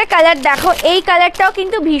আর একটা কালার দেখো, এই কালারটাও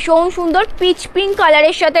কিন্তু ভীষণ সুন্দর, পিচ পিঙ্ক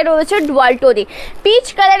কালারের সাথে রয়েছে ডুয়াল টোনে, পিচ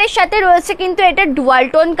কালারের সাথে রয়েছে কিন্তু এটা ডুয়াল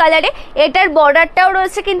টোন কালারে। এটার বর্ডারটাও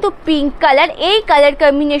রয়েছে কিন্তু পিঙ্ক কালার। এই কালার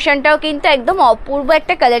কম্বিনেশনটাও কিন্তু একদম অপূর্ব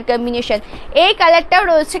একটা কালার কম্বিনেশন। এই কালারটাও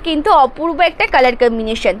রয়েছে কিন্তু অপূর্ব একটা কালার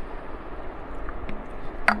কম্বিনেশন।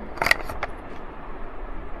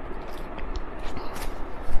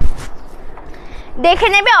 দেখে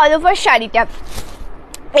নেবে অল ওভার শাড়িটা।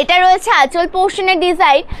 এটা রয়েছে আঁচল পোর্শনের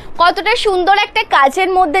ডিজাইন, কতটা সুন্দর একটা কাজের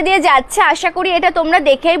মধ্যে দিয়ে যাচ্ছে, আশা করি এটা তোমরা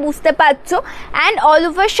দেখেই বুঝতে পারছো। অ্যান্ড অল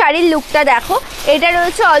ওভার শাড়ির লুকটা দেখো, এটা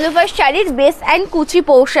রয়েছে অল ওভার শাড়ির बेस एंड कुची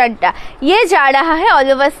पोर्शन का। ये जा रहा है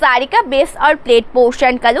ऑल ओवर साड़ी का बेस और प्लेट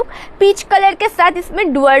पोर्शन का लुक। पीच कलर के साथ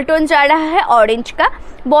इसमें डुअल टोन जा रहा है ऑरेंज का।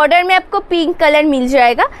 बॉर्डर में आपको पिंक कलर मिल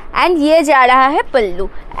जाएगा। एंड ये जा रहा है पल्लू,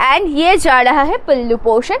 एंड ये जा रहा है पल्लू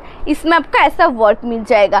पोर्शन। इसमें आपको ऐसा वर्क मिल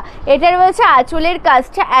जाएगा। এটা রয়েছে আঁচলের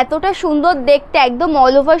কাজটা, এতটা সুন্দর দেখতে, একদম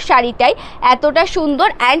অল ওভার শাড়িটাই এতটা সুন্দর।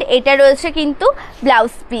 অ্যান্ড এটা রয়েছে কিন্তু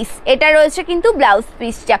ব্লাউজ পিস, এটা রয়েছে কিন্তু ব্লাউজ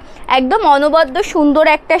পিসটা, একদম অনবদ্য সুন্দর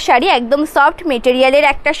একটা শাড়ি, একদম সফট মেটেরিয়ালের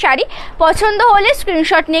একটা শাড়ি। পছন্দ হলে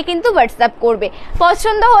স্ক্রিনশট নিয়ে কিন্তু হোয়াটসঅ্যাপ করবে,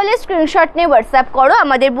 পছন্দ হলে স্ক্রিনশট নিয়ে হোয়াটসঅ্যাপ করো।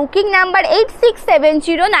 আমাদের বুকিং নাম্বার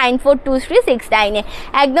 8670942369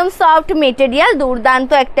 একদম সফট মেটেরিয়াল, দুর্দান্ত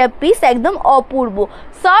একটা পিস, একদম অপূর্ব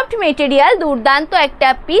সফট মেটেরিয়াল, দুর্দান্ত একটা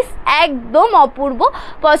পিস, একদম অপূর্ব।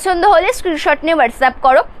 পছন্দ হলে স্ক্রিনশট নিয়ে হোয়াটসঅ্যাপ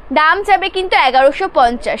করো। দাম যাবে কিন্তু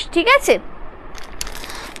 1150, ঠিক আছে?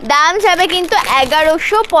 দাম যাবে কিন্তু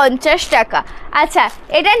 1150 টাকা। আচ্ছা,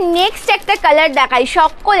 এটা নেক্সট একটা কালার দেখাই।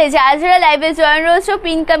 সকলে যারা যারা লাইভে জয়েন রয়েছে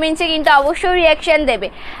পিন কমেন্টসে কিন্তু অবশ্যই রিয়াকশান দেবে,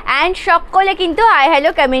 অ্যান্ড সকলে কিন্তু হাই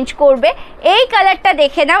হ্যালো কমেন্ট করবে। এই কালারটা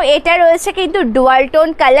দেখে নাও, এটা রয়েছে কিন্তু dual tone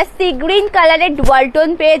colour, sea green কালারের ডুয়াল টোন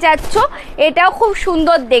পেয়ে যাচ্ছ। এটাও খুব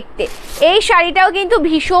সুন্দর দেখতে, এই শাড়িটাও কিন্তু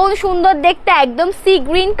ভীষণ সুন্দর দেখতে, একদম সি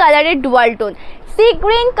গ্রিন কালারের ডুয়াল টোন, সি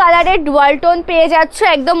গ্রিন কালারের ডুয়াল টোন পেয়ে যাচ্ছ,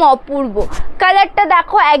 একদম অপূর্ব। কালারটা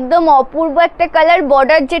দেখো, একদম অপূর্ব একটা কালার।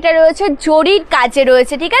 বর্ডার যেটা রয়েছে জরির কাজে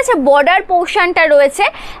রয়েছে, ঠিক আছে? বর্ডার পোর্শনটা রয়েছে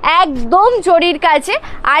একদম জরির কাজে।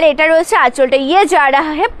 আর এটা রয়েছে আঁচলটা। ये जा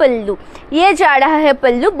रहा है पल्लू, ये जा रहा है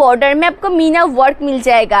पल्लू। बॉर्डर में आपको मीना वर्क मिल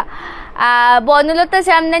जाएगा। বনলতা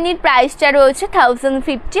জামদানির প্রাইসটা রয়েছে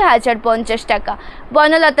 1050 টাকা।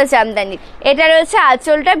 বনলতা জামদানির এটা রয়েছে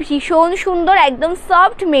আঁচলটা, ভীষণ সুন্দর, একদম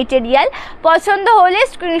সফট মেটেরিয়াল। পছন্দ হলে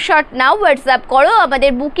স্ক্রিনশট নাও, হোয়াটসঅ্যাপ করো।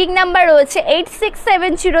 আমাদের বুকিং নাম্বার রয়েছে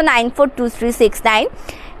 8670942369।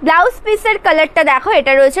 ব্লাউজ পিসের কালারটা দেখো,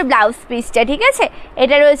 এটা রয়েছে ব্লাউজ পিসটা, ঠিক আছে,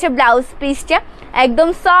 এটা রয়েছে ব্লাউজ পিসটা, একদম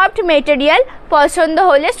সফট মেটেরিয়াল। পছন্দ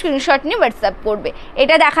হলে স্ক্রিনশট নিয়ে হোয়াটসঅ্যাপ করবে।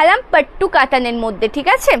 এটা দেখালাম পাট্টু কাতানের মধ্যে, ঠিক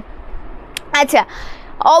আছে। আচ্ছা,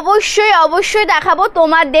 অবশ্যই অবশ্যই দেখাবো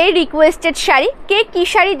তোমাদের রিকোয়েস্টেড শাড়ি। কে কী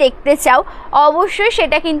শাড়ি দেখতে চাও অবশ্যই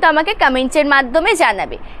সেটা কিন্তু আমাকে কমেন্টসের মাধ্যমে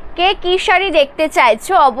জানাবে। কে কী শাড়ি দেখতে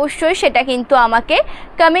চাইছো অবশ্যই সেটা কিন্তু আমাকে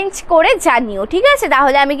কমেন্টস করে জানিও, ঠিক আছে।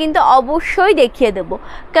 তাহলে আমি কিন্তু অবশ্যই দেখিয়ে দেবো,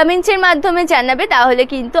 কমেন্টসের মাধ্যমে জানাবে, তাহলে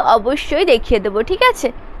কিন্তু অবশ্যই দেখিয়ে দেবো, ঠিক আছে।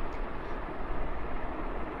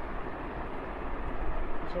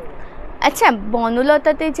 আচ্ছা,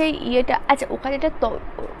 বনলতাতে যে ইয়েটা, আচ্ছা ওখানে এটা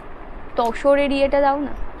তসরের ইয়েটা দাও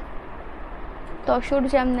না, তসর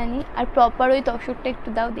জামদানি, আর প্রপার ওই তসরটা একটু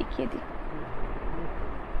দাও, দেখিয়ে দিই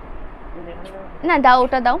না, দাও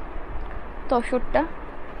ওটা দাও, তসরটা।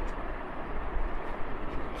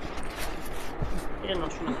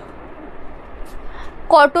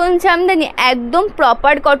 কটন জামদানি একদম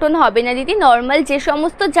প্রপার কটন হবে না দিদি, নর্মাল যে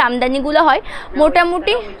সমস্ত জামদানিগুলো হয়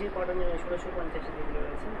মোটামুটি।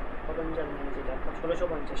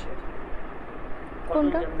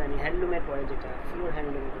 কোনটা? হ্যান্ডলুমের পরে যেটা পিওর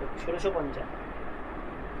হ্যান্ডলুম 1650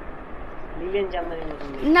 লিলেন জামদানি মতন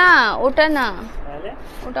না, ওটা না,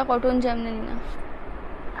 ওটা কটন জামদানি না।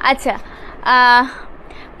 আচ্ছা,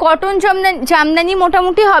 কটন জামদানি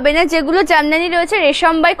মোটামুটি হবে না, যেগুলো জামদানি রয়েছে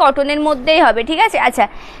রেশম বাই কটনের মধ্যেই হবে, ঠিক আছে। আচ্ছা,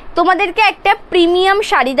 তোমাদেরকে একটা প্রিমিয়াম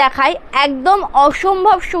শাড়ি দেখাই, একদম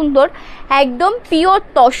অসম্ভব সুন্দর, একদম পিওর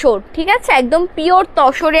তসর, ঠিক আছে, একদম পিওর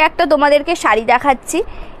তসরে একটা তোমাদেরকে শাড়ি দেখাচ্ছি,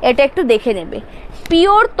 এটা একটু দেখে নেবে।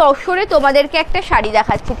 পিওর তসরে তোমাদেরকে একটা শাড়ি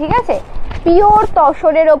দেখাচ্ছি, ঠিক আছে, পিওর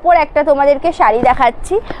তসরের ওপর একটা তোমাদেরকে শাড়ি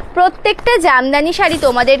দেখাচ্ছি। প্রত্যেকটা জামদানি শাড়ি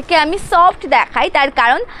তোমাদেরকে আমি সফট দেখাই, তার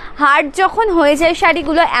কারণ হার্ড যখন হয়ে যায়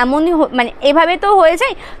শাড়িগুলো এমনই, মানে এভাবে তো হয়ে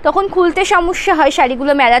যায়, তখন খুলতে সমস্যা হয়,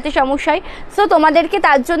 শাড়িগুলো মেলাতে সমস্যা হয়। সো তোমাদেরকে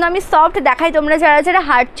তার জন্য আমি সফট দেখাই, তোমরা যারা যারা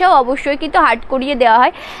হার্ড চাও অবশ্যই কিন্তু হার্ড করিয়ে দেওয়া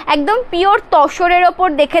হয়। একদম পিওর তসরের ওপর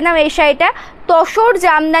দেখে নাও এই শাড়িটা, তসর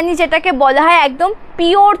জামদানি যেটাকে বলা হয়, একদম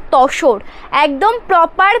পিওর তসর, একদম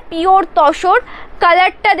প্রপার পিওর তসর।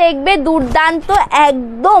 কালারটা দেখবে দুর্দান্ত,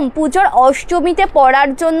 একদম পুজোর অষ্টমীতে পরার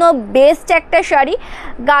জন্য বেস্ট একটা শাড়ি।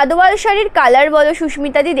 গাদোয়াল শাড়ির কালার বলো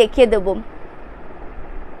সুস্মিতাদি, দেখিয়ে দেবো।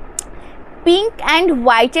 পিঙ্ক অ্যান্ড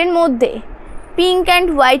হোয়াইটের মধ্যে, পিঙ্ক অ্যান্ড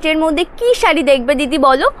হোয়াইটের মধ্যে কি শাড়ি দেখবে দিদি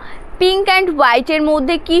বলো, পিঙ্ক অ্যান্ড হোয়াইটের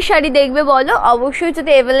মধ্যে কি শাড়ি দেখবে বলো, অবশ্যই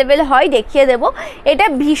যদি অ্যাভেলেবেল হয় দেখিয়ে দেবো। এটা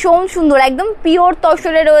ভীষণ সুন্দর, একদম পিওর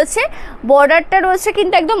তসরে রয়েছে, বর্ডারটা রয়েছে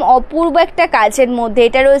কিন্তু একদম অপূর্ব একটা কাজের মধ্যে,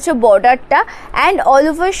 এটা রয়েছে বর্ডারটা, অ্যান্ড অল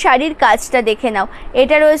ওভার শাড়ির কাজটা দেখে নাও,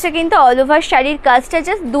 এটা রয়েছে কিন্তু অল ওভার শাড়ির কাজটা,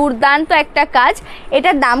 জাস্ট দুর্দান্ত একটা কাজ।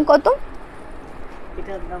 এটার দাম কত?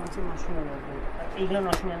 এটার দাম হচ্ছে 999 টাকা, এইগুলো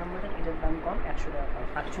 999 টাকা, এটার দাম কম 100 টাকা,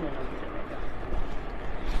 899 টাকা।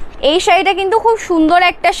 এই শাড়িটা কিন্তু খুব সুন্দর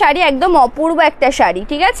একটা শাড়ি, একদম অপূর্ব একটা শাড়ি,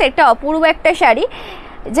 ঠিক আছে, একটা অপূর্ব একটা শাড়ি,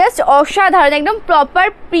 জাস্ট অসাধারণ, একদম প্রপার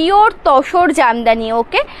পিওর তসর জামদানি।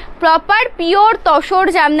 ওকে, প্রপার পিওর তসর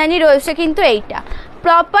জামদানি রয়েছে কিন্তু এইটা,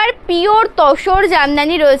 প্রপার পিওর তসর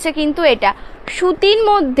জামদানি রয়েছে কিন্তু এটা সুতির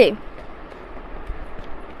মধ্যে।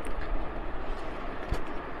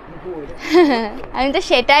 আমি তো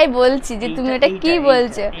সেটাই বলছি যে তুমি ওটা কি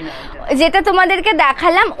বলছো, যেটা তোমাদেরকে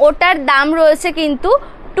দেখালাম ওটার দাম রয়েছে কিন্তু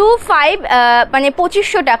 25 মানে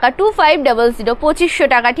 2500 টাকা, 2500, 2500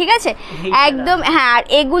 টাকা, ঠিক আছে একদম। হ্যাঁ, আর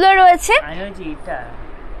এগুলো রয়েছে,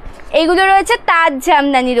 এগুলো রয়েছে তাঁত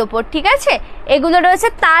জামদানির ওপর, ঠিক আছে, এগুলো রয়েছে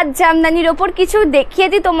তাঁত জামদানির ওপর। কিছু দেখিয়ে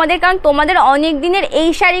দিই তোমাদের, কারণ তোমাদের অনেক দিনের এই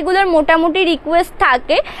শাড়িগুলোর মোটামুটি রিকোয়েস্ট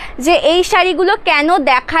থাকে যে এই শাড়িগুলো কেন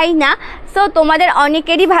দেখাই না। সো তোমাদের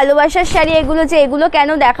অনেকেরই ভালোবাসার শাড়ি এগুলো, যে এগুলো কেন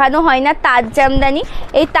দেখানো হয় না, তাঁত জামদানি।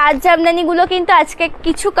 এই তাঁত জামদানিগুলো কিন্তু আজকে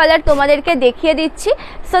কিছু কালার তোমাদেরকে দেখিয়ে দিচ্ছি,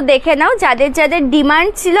 সো দেখে নাও। যাদের যাদের ডিমান্ড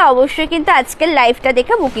ছিল অবশ্যই কিন্তু আজকের লাইভটা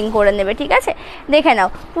দেখে বুকিং করে নেবে, ঠিক আছে। দেখে নাও,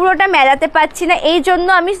 পুরোটা মেলাতে পারছি না, এই জন্য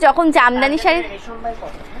আমি যখন জামদানি শাড়ি,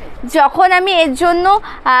 যখন আমি এর জন্য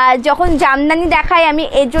যখন জামদানি দেখাই আমি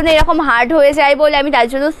এর জন্য এরকম হার্ড হয়ে যায় বলে আমি তার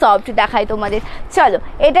জন্য সফট দেখাই তোমাদের। চলো,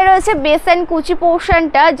 এটা রয়েছে বেস অ্যান্ড কুচি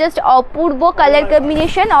পোর্শনটা, জাস্ট অপূর্ব কালার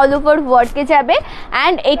কম্বিনেশন, অল ওভার ওয়ার্কে যাবে।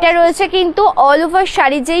 অ্যান্ড এটা রয়েছে কিন্তু অল ওভার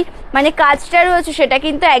শাড়ি যেই মানে কাজটা রয়েছে সেটা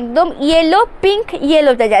কিন্তু একদম ইয়েলো পিঙ্ক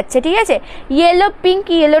ইয়েলোতে যাচ্ছে, ঠিক আছে, ইয়েলো পিঙ্ক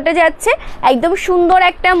ইয়েলোতে যাচ্ছে, একদম সুন্দর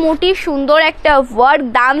একটা মোটিভ, সুন্দর একটা ওয়ার্ক।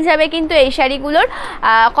 দাম যাবে কিন্তু এই শাড়িগুলোর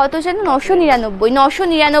কত যেন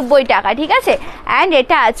 999 টাকা, ঠিক আছে। অ্যান্ড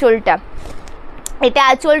এটা আঁচলটা, এটা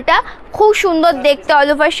আঁচলটা খুব সুন্দর দেখতে, অল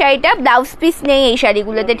ওভার শাড়িটা। ব্লাউজ পিস নেই এই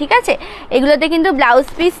শাড়িগুলোতে, ঠিক আছে, এগুলোতে কিন্তু ব্লাউজ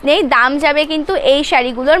পিস নেই। দাম যাবে কিন্তু এই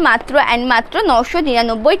শাড়িগুলোর মাত্র অ্যান্ড মাত্র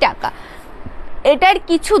 999 টাকা। এটার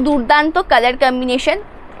কিছু দুর্দান্ত কালার কম্বিনেশন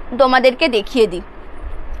তোমাদেরকে দেখিয়ে দিই।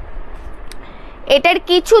 এটার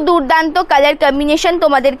কিছু দুর্দান্ত কালার কম্বিনেশন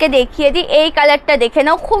তোমাদেরকে দেখিয়ে দিই। এই কালারটা দেখে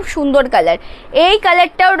নাও, খুব সুন্দর কালার। এই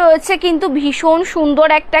কালারটাও রয়েছে কিন্তু ভীষণ সুন্দর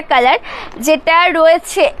একটা কালার, যেটা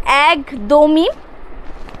রয়েছে একদমই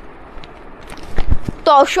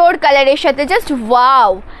তসর কালারের সাথে। জাস্ট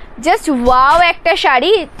ওয়াও একটা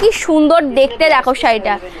শাड़ी, কি সুন্দর দেখতে। देखो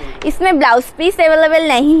শাড়িটা, इसमें ब्लाउज पीस अवेलेबल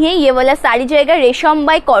नहीं है। ये वाला साड़ी जो है रेशम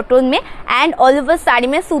बाय कॉटन में एंड ऑल ओवर साड़ी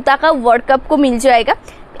में सूता का वर्क आपको मिल जाएगा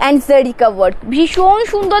एंड जरी का वर्क, ভীষণ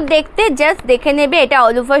সুন্দর দেখতে। জাস্ট দেখে নেবে, এটা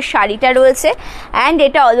অল ওভার শাড়িটা রয়েছে অ্যান্ড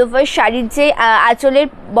এটা অল ওভার শাড়ির যে আঁচলের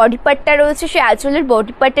বডি পার্টটা রয়েছে, সেই আঁচলের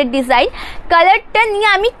বডি পার্টের ডিজাইন। কালারটা নিয়ে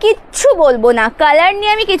আমি কিচ্ছু বলবো না, কালার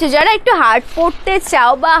নিয়ে আমি কিছু, যারা একটু হার্ট পরতে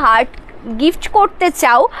চাও বা হার্ট গিফট করতে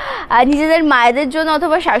চাও নিজেদের মায়েদের জন্য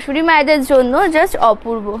অথবা শাশুড়ি মায়েদের জন্য, just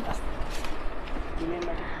Apurba.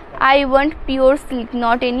 I want pure silk,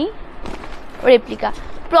 not any replica.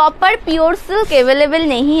 Proper pure silk available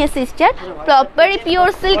नहीं है sister, proper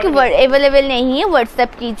pure silk available नहीं है।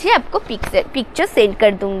 व्हाट्सएप कीजिए, आपको पिक्चर सेंड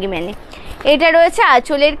कर दूंगी मैंने। এটা রয়েছে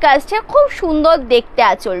আঁচলের কাজটা, খুব সুন্দর দেখতে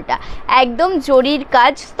আঁচলটা, একদম জরির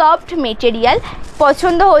কাজ, সফট মেটেরিয়াল।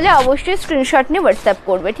 পছন্দ হলে অবশ্যই স্ক্রিনশট নিয়ে হোয়াটসঅ্যাপ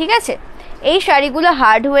করবে, ঠিক আছে। এই শাড়িগুলো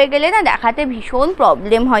হার্ড হয়ে গেলে না দেখাতে ভীষণ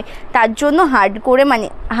প্রবলেম হয়, তার জন্য হার্ড করে মানে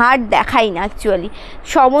হার্ড দেখাই না অ্যাকচুয়ালি।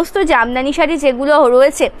 সমস্ত জামদানি শাড়ি যেগুলো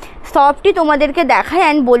রয়েছে সফটই তোমাদেরকে দেখায়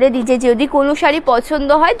অ্যান্ড বলে দিই যে যদি কোনো শাড়ি পছন্দ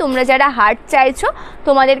হয়, তোমরা যারা হার্ড চাইছো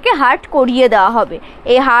তোমাদেরকে হার্ড করিয়ে দেওয়া হবে।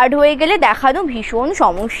 এই হার্ড হয়ে গেলে দেখানো ভীষণ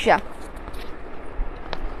সমস্যা।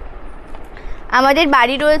 আমাদের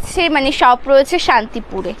বাড়ি রয়েছে মানে শপ রয়েছে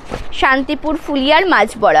শান্তিপুরে, শান্তিপুর ফুলিয়ার মাঝ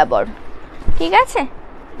বরাবর, ঠিক আছে।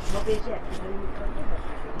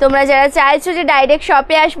 তোমরা যারা চাইছো যে ডাইরেক্ট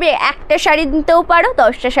শপে আসবে, একটা শাড়ি নিতেও পারো,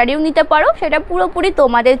 10টা শাড়িও নিতে পারো, সেটা পুরোপুরি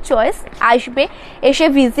তোমাদের চয়েস। আসবে, এসে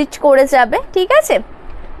ভিজিট করে যাবে, ঠিক আছে।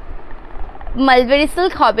 মালবেরি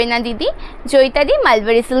সিল্ক হবে না দিদি, জয়িতাদি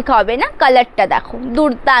মালবেরি সিল্ক হবে না। কালারটা দেখো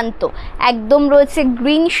দুর্দান্ত, একদম রয়েছে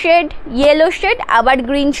গ্রিন শেড, ইয়েলো শেড, আবার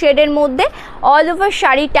গ্রিন শেডের মধ্যে। অল ওভার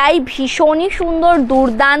শাড়িটাই ভীষণই সুন্দর,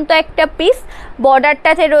 দুর্দান্ত একটা পিস।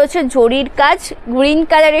 বর্ডারটাতে রয়েছে জরির কাজ গ্রিন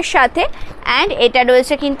কালারের সাথে অ্যান্ড এটা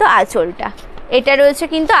রয়েছে কিন্তু আঁচলটা, এটা রয়েছে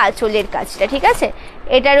কিন্তু আঁচলের কাজটা, ঠিক আছে।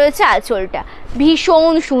 এটা রয়েছে আঁচলটা,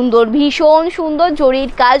 ভীষণ সুন্দর, ভীষণ সুন্দর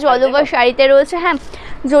জরির কাজ অল ওভার শাড়িতে রয়েছে। হ্যাঁ,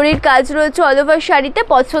 জরির কাজ রয়েছে অল ওভার শাড়িতে।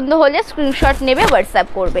 পছন্দ হলে স্ক্রিনশট নেবে, হোয়াটসঅ্যাপ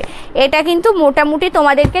করবে। এটা কিন্তু মোটামুটি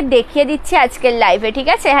তোমাদেরকে দেখিয়ে দিচ্ছি আজকের লাইভে, ঠিক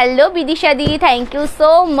আছে। Hello Bidisha the, thank you so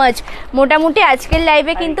much. মোটামুটি আজকের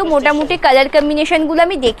লাইভে কিন্তু মোটামুটি কালার কম্বিনেশনগুলো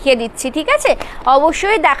আমি দেখিয়ে দিচ্ছি, ঠিক আছে।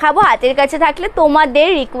 অবশ্যই দেখাবো হাতের কাছে থাকলে তোমাদের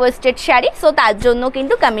রিকোয়েস্টেড শাড়ি, সো তার জন্য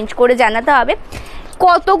কিন্তু কমেন্ট করে জানাতে হবে।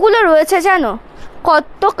 কতগুলো রয়েছে জানো,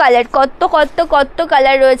 কত কালার, কত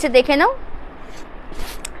কালার রয়েছে দেখে নাও।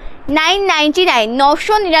 999,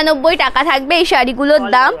 999 টাকা থাকবে এই শাড়িগুলোর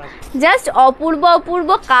দাম। জাস্ট অপূর্ব অপূর্ব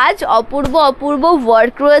কাজ, অপূর্ব অপূর্ব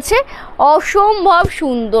ওয়ার্ক রয়েছে, অসম্ভব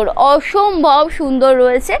সুন্দর, অসম্ভব সুন্দর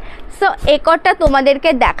রয়েছে। সো একটা তোমাদেরকে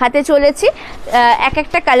দেখাতে চলেছি, এক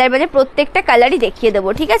একটা কালার মানে প্রত্যেকটা কালারই দেখিয়ে দেবো,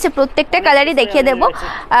 ঠিক আছে। প্রত্যেকটা কালারই দেখিয়ে দেবো।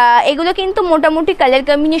 এগুলো কিন্তু মোটামুটি কালার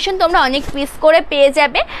কম্বিনেশন তোমরা অনেক পিস করে পেয়ে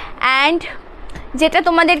যাবে। অ্যান্ড যেটা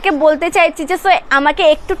তোমাদেরকে বলতে চাইছি যে আমাকে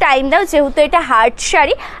একটু টাইম দাও, যেহেতু এটা হার্ড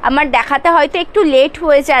শাড়ি, আমার দেখাতে হয়তো একটু লেট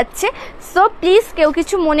হয়ে যাচ্ছে। সো প্লিজ কেউ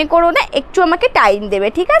কিছু মনে করো না, একটু আমাকে টাইম দেবে,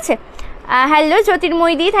 ঠিক আছে। Hello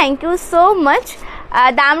Jyotirmoyee the, thank you so much.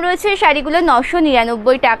 দাম রয়েছে শাড়িগুলো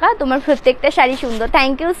 999 টাকা। তোমার প্রত্যেকটা শাড়ি সুন্দর,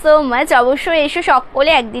 থ্যাংক ইউ সো মাচ। অবশ্যই এসো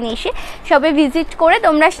সকলে, একদিন এসে সবে ভিজিট করে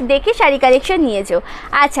তোমরা দেখে শাড়ি কালেকশন নিয়ে যাও।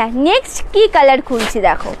 আচ্ছা, নেক্সট কি কালার খুলছি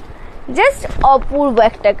দেখো, জাস্ট অপূর্ব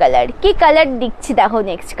একটা কালার। কি কালার দিচ্ছি দেখো,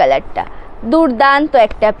 নেক্সট কালারটা দুর্দান্ত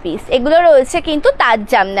একটা পিস। এগুলো রয়েছে কিন্তু তাঁত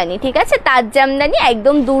জামদানি, ঠিক আছে। তাঁত জামদানি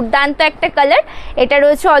একদম দুর্দান্ত একটা কালার। এটা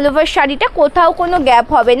রয়েছে অল ওভার শাড়িটা, কোথাও কোনো গ্যাপ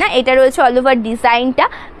হবে না। এটা রয়েছে অল ওভার ডিজাইনটা,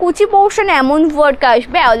 কুচি পোর্শন এমন ওয়ার্ক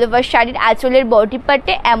আসবে, অল ওভার শাড়ির আঁচলের বডি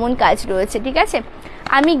পার্টে এমন কাজ রয়েছে, ঠিক আছে।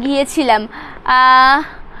 আমি গিয়েছিলাম,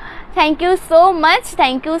 thank you so much,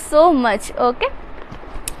 thank you so much. Okay,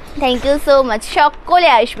 thank you so much. সকলে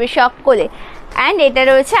আসবে, সকলে। एंड এটা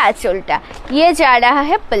রয়েছে আঁচলটা, ये जा रहा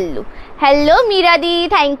है पल्लू। Hello Meera the,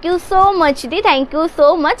 thank you so much the, thank you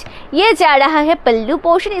so much. ये जा रहा है पल्लू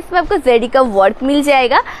पोर्शन, इसमें आपको जरी का वर्क मिल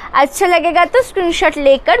जाएगा। अच्छा लगेगा तो स्क्रीनशॉट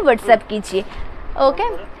लेकर व्हाट्सएप कीजिए, ओके।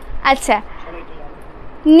 अच्छा,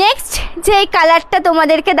 নেক্সট যে কালারটা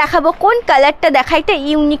তোমাদেরকে দেখাবো, কোন কালারটা দেখাই, একটা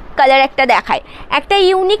ইউনিক কালার একটা দেখায়, একটা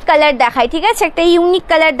ইউনিক কালার দেখায়, ঠিক আছে, একটা ইউনিক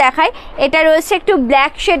কালার দেখায়। এটা রয়েছে একটু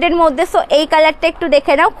ব্ল্যাক শেডের মধ্যে, সো এই কালারটা একটু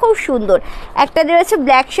দেখে নাও, খুব সুন্দর। একটা রয়েছে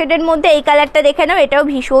ব্ল্যাক শেডের মধ্যে, এই কালারটা দেখে নাও, এটাও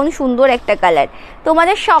ভীষণ সুন্দর একটা কালার।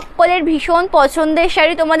 তোমাদের সকলের ভীষণ পছন্দের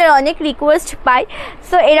শাড়ি, তোমাদের অনেক রিকোয়েস্ট পাই,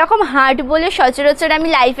 সো এরকম হার্ট বলে সচরাচর আমি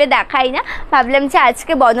লাইভে দেখাই না, ভাবলাম যে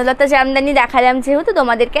আজকে বনলতা জামদানি দেখালাম যেহেতু,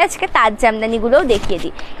 তোমাদেরকে আজকে তাঁত জামদানিগুলোও দেখিয়ে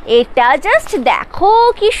দিই। এটা জাস্ট দেখো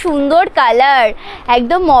কি সুন্দর কালার,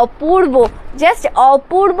 একদম অপূর্ব, জাস্ট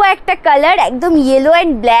অপূর্ব একটা কালার, একদম yellow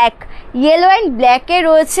and black, yellow and ব্ল্যাকে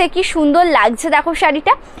রয়েছে, কি সুন্দর লাগছে দেখো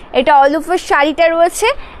শাড়িটা। এটা অল ওভার শাড়িটা রয়েছে,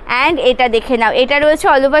 অ্যান্ড এটা দেখে নাও, এটা রয়েছে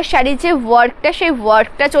অল ওভার শাড়ির যে ওয়ার্কটা, সেই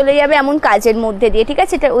ওয়ার্কটা চলে যাবে এমন কাজের মধ্যে দিয়ে, ঠিক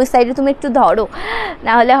আছে। এটা ওই সাইডে তুমি একটু ধরো,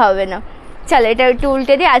 না হলে হবে না। চলো এটা একটু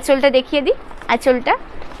উল্টে দিই, আঁচলটা দেখিয়ে দিই, আঁচলটা,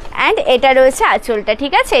 অ্যান্ড এটা রয়েছে আঁচলটা,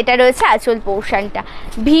 ঠিক আছে, এটা রয়েছে আঁচল পোর্শনটা,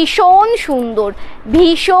 ভীষণ সুন্দর,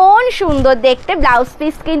 ভীষণ সুন্দর দেখতে। ব্লাউজ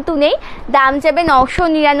পিস কিন্তু নেই, দাম যাবে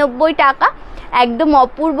 999 টাকা। একদম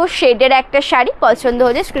অপূর্ব শেডের একটা শাড়ি, পছন্দ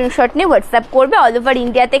হলে স্ক্রিনশট নিয়ে হোয়াটসঅ্যাপ করবে। অল ওভার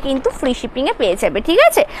ইন্ডিয়াতে কিন্তু ফ্রি শিপিংয়ে পেয়ে যাবে, ঠিক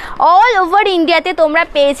আছে, অল ওভার ইন্ডিয়াতে তোমরা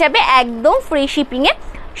পেয়ে যাবে একদম ফ্রি শিপিংয়ে।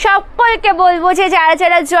 সকলকে বলবো যে যারা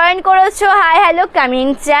যারা জয়েন করেছো, হাই হ্যালো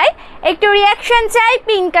কমেন্ট চাই, একটু রিয়াকশান চাই,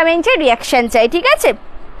 পিন কমেন্টে রিয়াকশান চাই, ঠিক আছে।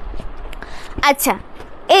 আচ্ছা,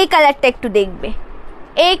 এই কালারটা একটু দেখবে,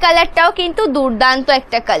 এই কালারটাও কিন্তু দুর্দান্ত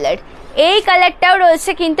একটা কালার, এই কালারটাও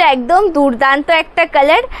রয়েছে কিন্তু একদম দুর্দান্ত একটা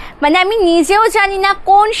কালার, মানে আমি নিজেও জানি না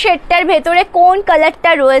কোন শেডটার ভেতরে কোন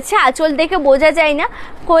কালারটা রয়েছে, আঁচল দেখে বোঝা যায় না,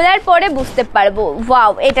 খোলার পরে বুঝতে পারবো।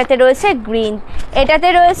 ওয়াও, এটাতে রয়েছে গ্রিন, এটাতে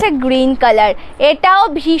রয়েছে গ্রিন কালার, এটাও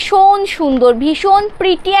ভীষণ সুন্দর, ভীষণ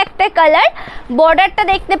প্রিটি একটা কালার। বর্ডারটা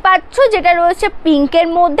দেখতে পাচ্ছ যেটা রয়েছে পিঙ্কের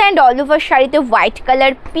মধ্যে, অ্যান্ড অল ওভার শাড়িতে হোয়াইট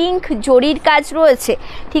কালার পিঙ্ক জরির কাজ রয়েছে,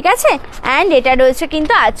 ঠিক আছে। অ্যান্ড এটা রয়েছে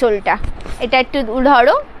কিন্তু আঁচলটা, এটা একটু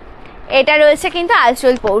ধরো, এটা রয়েছে কিন্তু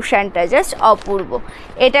আঁচল পোর্শনটা, জাস্ট অপূর্ব।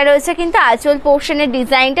 এটা রয়েছে কিন্তু আঁচল পোর্শনের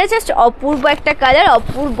ডিজাইনটা, জাস্ট অপূর্ব একটা কালার,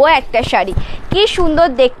 অপূর্ব একটা শাড়ি, কি সুন্দর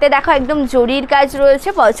দেখতে দেখো, একদম জরির কাজ রয়েছে।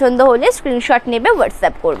 পছন্দ হলে স্ক্রিনশট নেবে,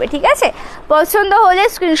 হোয়াটসঅ্যাপ করবে, ঠিক আছে, পছন্দ হলে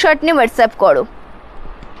স্ক্রিনশট নিয়ে হোয়াটসঅ্যাপ করো।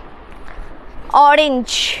 অরেঞ্জ,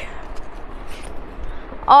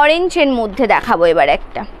 অরেঞ্জের মধ্যে দেখাবো এবার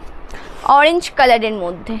একটা, অরেঞ্জ কালারের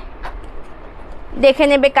মধ্যে দেখে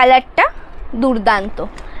নেবে, কালারটা দুর্দান্ত,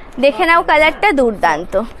 দেখে নাও কালারটা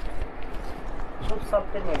দুর্দান্ত।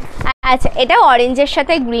 আচ্ছা, এটা অরেঞ্জের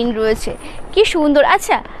সাথে গ্রিন রয়েছে, কি সুন্দর।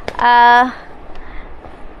 আচ্ছা,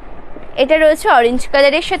 এটা রয়েছে অরেঞ্জ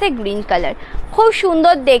কালারের সাথে গ্রিন কালার, খুব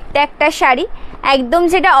সুন্দর দেখতে একটা শাড়ি, একদম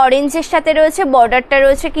যেটা অরেঞ্জের সাথে রয়েছে, বর্ডারটা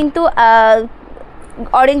রয়েছে কিন্তু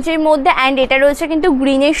অরেঞ্জের মধ্যে, অ্যান্ড এটা রয়েছে কিন্তু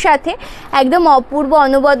গ্রিনের সাথে, একদম অপূর্ব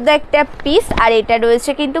অনবদ্য একটা পিস। আর এটা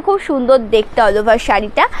রয়েছে কিন্তু খুব সুন্দর দেখতে অল ওভার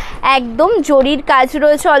শাড়িটা, একদম জরির কাজ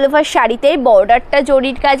রয়েছে অল ওভার শাড়িতে, বর্ডারটা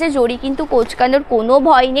জরির কাজে, জরি কিন্তু কোচকানোর কোনো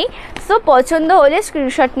ভয় নেই। সো পছন্দ হলে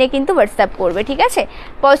স্ক্রিনশট নিয়ে কিন্তু হোয়াটসঅ্যাপ করবে, ঠিক আছে,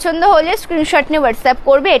 পছন্দ হলে স্ক্রিনশট নিয়ে হোয়াটসঅ্যাপ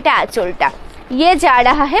করবে। এটা আঁচলটা, ये जा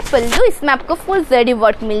रहा है पल्लू, इसमें आपको फुल जरी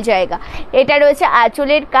वर्क मिल जाएगा। এটা রয়েছে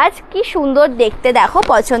আঁচলের কাজ, কি সুন্দর দেখতে দেখো,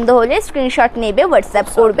 পছন্দ হলে স্ক্রিনশট নেবে, হোয়াটসঅ্যাপ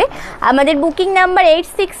করবে। আমাদের বুকিং নাম্বার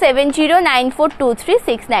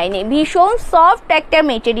 8670942369। ভীষণ সফট একটা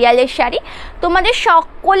মেটেরিয়ালের শাড়ি, তোমাদের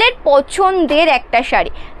সকলের পছন্দের একটা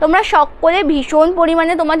শাড়ি, তোমরা সকলে ভীষণ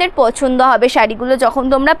পরিমাণে তোমাদের পছন্দ হবে শাড়িগুলো যখন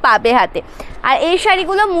তোমরা পাবে হাতে। আর এই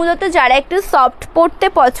শাড়িগুলো মূলত যারা একটু সফট পরতে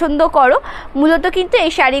পছন্দ করো, মূলত কিন্তু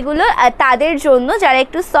এই শাড়িগুলো তাদের জন্য যারা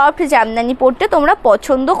একটু সফট জামদানি পরতে তোমরা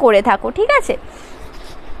পছন্দ করে থাকো, ঠিক আছে।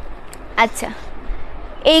 আচ্ছা,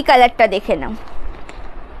 এই কালারটা দেখে নাও,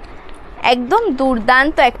 একদম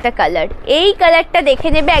দুর্দান্ত একটা কালার, এই কালারটা দেখে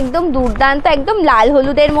নেবে, একদম দুর্দান্ত, একদম লাল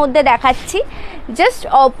হলুদের মধ্যে দেখাচ্ছি, জাস্ট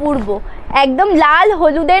অপূর্ব, একদম লাল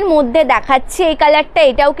হলুদের মধ্যে দেখাচ্ছি এই কালারটা।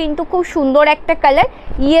 এটাও কিন্তু খুব সুন্দর একটা কালার,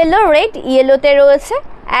 ইয়েলো রেড, ইয়েলোতে রয়েছে,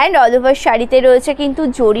 অ্যান্ড অল ওভার শাড়িতে রয়েছে কিন্তু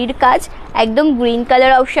জরির কাজ, একদম গ্রিন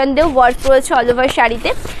কালার অপশান দিয়েও ওয়ার্ক রয়েছে অল ওভার শাড়িতে।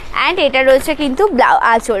 অ্যান্ড এটা রয়েছে কিন্তু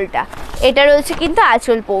আঁচলটা, এটা রয়েছে কিন্তু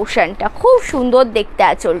আঁচল পোর্শনটা, খুব সুন্দর দেখতে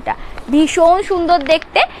আঁচলটা, ভীষণ সুন্দর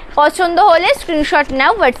দেখতে। পছন্দ হলে স্ক্রিনশট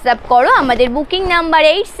নাও, হোয়াটসঅ্যাপ করো। আমাদের বুকিং নাম্বার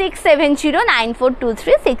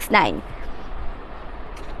 8670942369।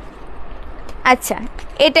 আচ্ছা,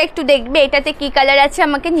 এটা একটু দেখবে, এটাতে কি কালার আছে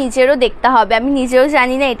আমাকে নিজেরও দেখতে হবে, আমি নিজেও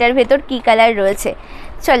জানি না এটার ভেতর কি কালার রয়েছে।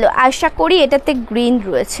 চলো, আশা করি এটাতে গ্রিন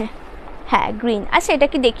রয়েছে, হ্যাঁ গ্রিন। আচ্ছা, এটা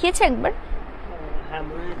কি দেখিয়েছে একবার?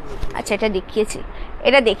 আচ্ছা, এটা দেখিয়েছি,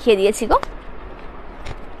 এটা দেখিয়ে দিয়েছি গো।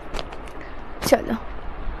 চলো,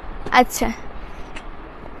 আচ্ছা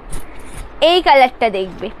এই কালারটা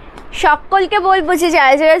দেখবে, সকলকে বলবো যে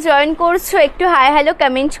যারা যারা জয়েন করছো একটু হাই হ্যালো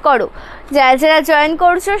কমেন্ট করো, যারা যারা জয়েন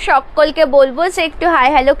করছো সকলকে বলবো যে একটু হাই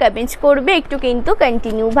হ্যালো কমেন্ট করবে, একটু কিন্তু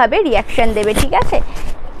কন্টিনিউভাবে রিয়াকশান দেবে, ঠিক আছে।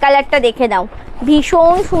 কালারটা দেখে নাও,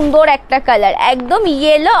 ভীষণ সুন্দর একটা কালার, একদম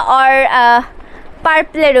ইয়েলো আর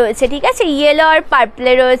পার্পলে রয়েছে, ঠিক আছে, ইয়েলো আর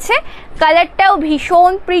পার্পলে রয়েছে। কালারটাও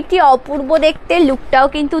ভীষণ প্রিটি, অপূর্ব দেখতে, লুকটাও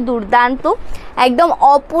কিন্তু দুর্দান্ত, একদম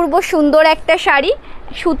অপূর্ব সুন্দর একটা শাড়ি।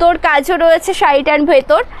 সুতোর কাজও রয়েছে শাড়িটার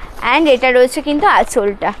ভেতর, অ্যান্ড এটা রয়েছে কিন্তু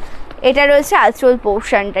আঁচলটা, এটা রয়েছে আঁচল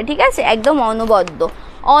পোর্শনটা, ঠিক আছে, একদম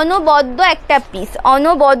অনবদ্য একটা পিস,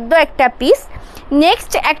 অনবদ্য একটা পিস।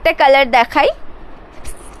 নেক্সট একটা কালার দেখাই,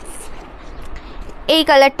 এই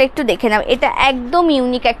কালারটা একটু দেখে নাও, এটা একদম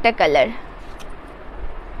ইউনিক একটা কালার।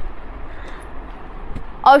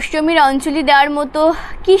 অষ্টমীর অঞ্জলি দেওয়ার মতো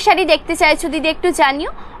কী শাড়ি দেখতে চাইছো দিদি একটু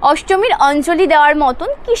জানিও। অষ্টমীর অঞ্জলি দেওয়ার মতন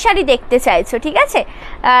কী শাড়ি দেখতে চাইছো, ঠিক আছে,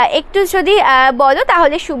 একটু যদি বলো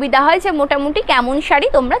তাহলে সুবিধা হয় যে মোটামুটি কেমন শাড়ি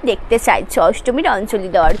তোমরা দেখতে চাইছো অষ্টমীর অঞ্জলি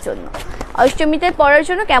দেওয়ার জন্য, অষ্টমীতে পরার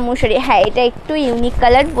জন্য কেমন শাড়ি। হ্যাঁ, এটা একটু ইউনিক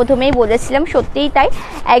কালার, প্রথমেই বলেছিলাম, সত্যিই তাই,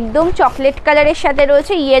 একদম চকলেট কালারের সাথে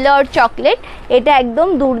রয়েছে ইয়েলো আর চকলেট, এটা একদম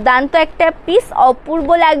দুর্দান্ত একটা পিস, অপূর্ব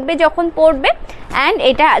লাগবে যখন পরবে। অ্যান্ড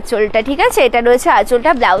এটা আঁচলটা, ঠিক আছে, এটা রয়েছে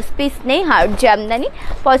আঁচলটা, ব্লাউজ পিস নেই, হার্ট জামদানি।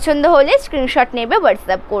 পছন্দ হলে স্ক্রিনশট নেবে,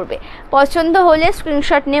 হোয়াটসঅ্যাপ করবে, পছন্দ হলে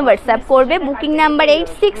স্ক্রিনশট নিয়ে হোয়াটসঅ্যাপ করবে। Booking number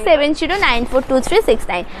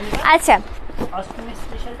 8670942369। আচ্ছা,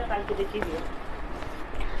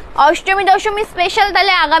 অষ্টমী দশমী স্পেশাল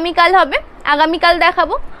তাহলে আগামীকাল হবে, আগামীকাল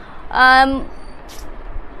দেখাবো।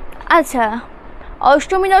 আচ্ছা,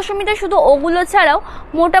 অষ্টমী দশমীতে শুধু ওগুলো ছাড়াও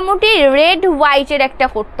মোটামুটি রেড হোয়াইটের একটা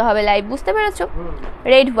করতে হবে লাইভ, বুঝতে পেরেছো,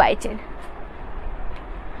 রেড হোয়াইটের।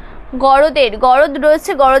 গরদ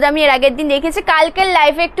রয়েছে, গরদ আমি এর আগের দিন দেখেছি। কালকের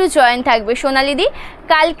লাইভে একটু জয়েন থাকবে সোনালিদি,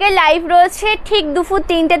 কালকের লাইভ রয়েছে ঠিক দুপুর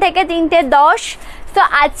 3টে থেকে 3:10। তো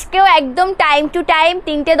আজকেও একদম টাইম টু টাইম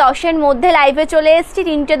 3:10-এর মধ্যে লাইভে চলে এসেছি,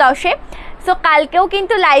 3:10-এ। সো কালকেও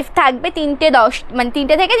কিন্তু লাইভ থাকবে 3:10, মানে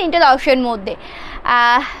 3টে থেকে 3:10-এর মধ্যে।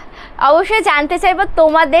 অবশ্যই জানতে চাইবো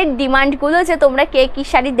তোমাদের ডিমান্ডগুলো, যে তোমরা কে কী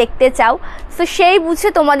শাড়ি দেখতে চাও, সো সেই বুঝে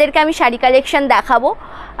তোমাদেরকে আমি শাড়ি কালেকশন দেখাবো।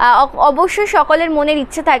 অবশ্যই সকলের মনের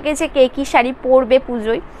ইচ্ছে থাকে যে কে কী শাড়ি পরবে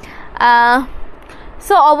পুজোয়,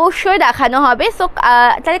 সো অবশ্যই দেখানো হবে। সো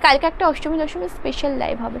তাহলে কালকে একটা অষ্টমী দশমী স্পেশাল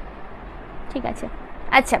লাইভ হবে, ঠিক আছে।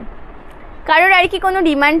 আচ্ছা, কারোর আর কি কোনো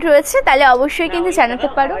ডিমান্ড রয়েছে তাহলে অবশ্যই কিন্তু জানাতে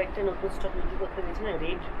পারো।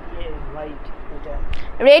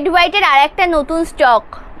 রেড হোয়াইটের আর একটা নতুন স্টক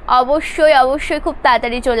অবশ্যই অবশ্যই খুব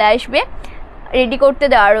তাড়াতাড়ি চলে আসবে, রেডি করতে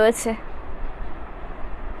দেওয়া রয়েছে।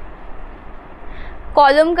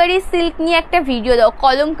 কলমকারি সিল্ক নিয়ে একটা ভিডিও দাও,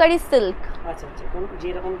 কলমকারি সিল্ক। আচ্ছা আচ্ছা, কোন যে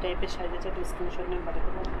রকম টাইপের শাড়ি আছে একটু স্ক্রিনশট নিয়ে পাঠাতে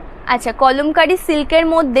পারো। আচ্ছা, কলমকারি সিল্কের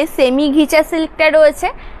মধ্যে সেমি ঘিচা সিল্কটা রয়েছে,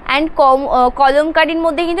 অ্যান্ড কলমকারির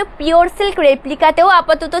মধ্যে কিন্তু পিওর সিল্ক রেপ্লিকাতেও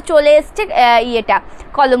আপাতত চলে এসছে ইয়েটা,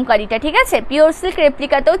 কলমকারিটা, ঠিক আছে, পিওর সিল্ক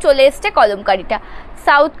রেপ্লিকাতেও চলে এসছে কলমকারিটা।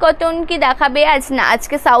 সাউথ কটন কি দেখাবে আজ? না,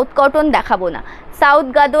 আজকে সাউথ কটন দেখাবো না, সাউথ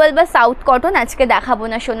গাদোয়াল বা সাউথ কটন আজকে দেখাবো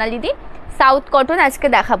না সোনালিদি, সাউথ কটন আজকে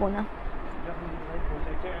দেখাবো না,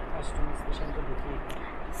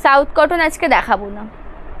 সাউথ কটন আজকে দেখাবো না।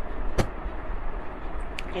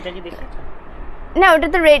 এটা কি দেখেছো? না, ওটা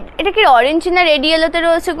তো রেড, এটা কি অরেঞ্জ না রেড ইয়েলোতে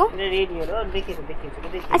রয়েছে গো? এটা রেড ইয়েলো, দেখিয়েছো।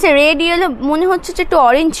 আচ্ছা, রেড ইয়েলো মনে হচ্ছে যে একটু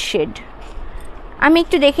অরেঞ্জ শেড, আমি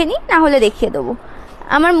একটু দেখে নিই, না হলে দেখিয়ে দেবো।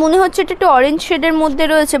 আমার মনে হচ্ছে এটা একটু অরেঞ্জ শেডের মধ্যে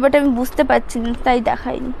রয়েছে, বাট আমি বুঝতে পারছি না, তাই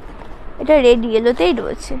দেখাইনি। এটা রেড ইয়েলোতেই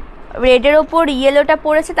রয়েছে, রেডের ওপর ইয়েলোটা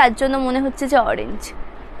পড়েছে, তার জন্য মনে হচ্ছে যে অরেঞ্জ।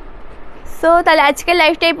 সো তাহলে আজকের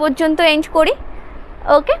লাইভটা এই পর্যন্ত এন্ড করি।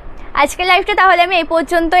 ওকে, আজকের লাইভটা তাহলে আমি এই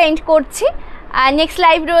পর্যন্ত এন্ড করছি। আর নেক্সট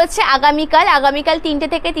লাইভ রয়েছে আগামীকাল 3টে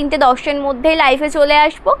থেকে 3:10-এর মধ্যেই লাইভে চলে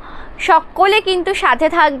আসবো। সকলে কিন্তু সাথে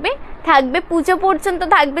থাকবে পুজো পর্যন্ত,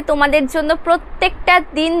 থাকবে তোমাদের জন্য প্রত্যেকটা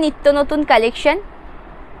দিন নিত্য নতুন কালেকশন।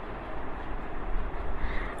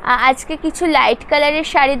 আজকে কিছু লাইট কালারের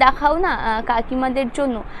শাড়ি দেখাও না কাকিমাদের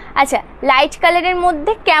জন্য। আচ্ছা, লাইট কালারের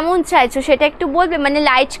মধ্যে কেমন চাইছো সেটা একটু বলবে, মানে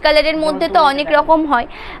লাইট কালারের মধ্যে তো অনেক রকম হয়।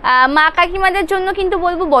 মা কাকিমাদের জন্য কিন্তু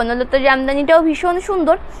বলবো বনলতা জামদানিটাও ভীষণ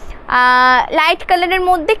সুন্দর। লাইট কালারের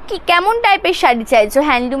মধ্যে কি কেমন টাইপের শাড়ি চাইছো,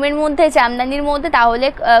 হ্যান্ডলুমের মধ্যে, জামদানির মধ্যে, তাহলে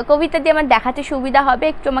কবিতা দিয়ে আমার দেখাতে সুবিধা হবে।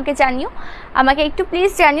 একটু আমাকে জানিও, আমাকে একটু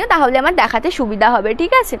প্লিজ জানিও, তাহলে আমার দেখাতে সুবিধা হবে,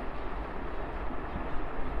 ঠিক আছে,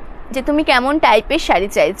 যে তুমি কেমন টাইপের শাড়ি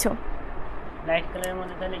চাইছো। লাইট কালারের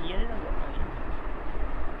মধ্যে তাহলে ইয়ে দেব,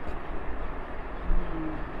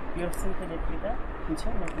 পিওর সিল্কের রেপ্লিকা, কিছু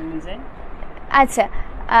নতুন ডিজাইন। আচ্ছা,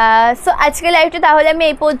 সো আজকে লাইভটা তাহলে আমি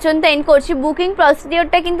এই পর্যন্ত এন্ড করছি। বুকিং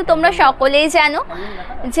প্রসিডিওরটা কিন্তু তোমরা সকলেই জানো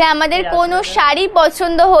যে আমাদের কোনো শাড়ি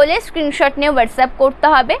পছন্দ হলে স্ক্রিনশট নিয়ে হোয়াটসঅ্যাপ করতে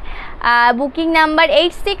হবে। বুকিং নাম্বার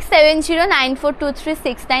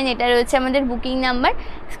 8670942369, এটা রয়েছে আমাদের বুকিং নাম্বার।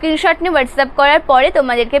 স্ক্রিনশট নিয়ে হোয়াটসঅ্যাপ করার পরে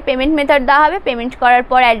তোমাদেরকে পেমেন্ট মেথড দেওয়া হবে। পেমেন্ট করার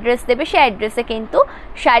পর অ্যাড্রেস দেবে, সেই অ্যাড্রেসে কিন্তু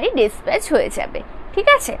শাড়ি ডিসপ্যাচ হয়ে যাবে। ঠিক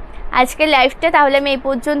আছে, আজকের লাইভটা তাহলে আমি এই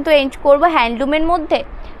পর্যন্ত এন্ড করবো। হ্যান্ডলুমের মধ্যে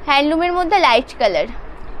লাইট কালার,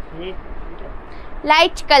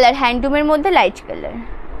 হ্যান্ডলুমের মধ্যে লাইট কালার।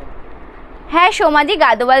 হ্যাঁ সোমাদি,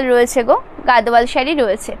 গাদোয়াল রয়েছে গো, গাদোয়াল শাড়ি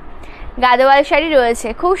রয়েছে।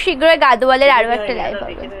 খুব শীঘ্রই গাদোয়ালের আরও একটা লাইভ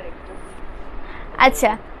হবে।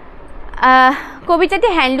 আচ্ছা কবিতাটি,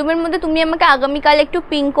 হ্যান্ডলুমের মধ্যে তুমি আমাকে আগামীকাল একটু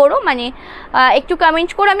পিং করো, মানে একটু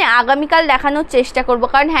কমেন্ট করো, আমি আগামীকাল দেখানোর চেষ্টা করব।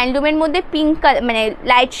 কারণ হ্যান্ডলুমের মধ্যে পিঙ্ক মানে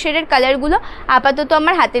লাইট শেডের কালারগুলো আপাতত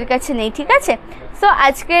আমার হাতের কাছে নেই। ঠিক আছে, সো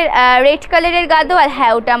আজকের রেড কালারের গাদোয়াল,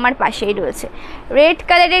 হ্যাঁ ওটা আমার পাশেই রয়েছে। রেড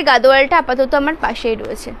কালারের গাদোয়ালটা আপাতত আমার পাশেই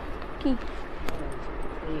রয়েছে। কি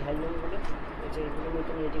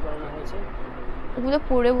ওগুলো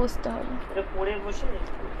পরে বসতে হবে।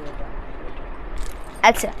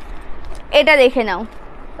 আচ্ছা এটা দেখে নাও,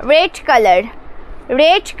 রেড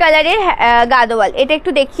কালারের গাদোয়াল, এটা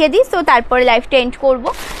একটু দেখিয়ে দিই। তো তারপরে লাইভটা এন্ড করবো।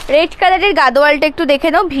 রেড কালারের গাদোয়ালটা একটু দেখে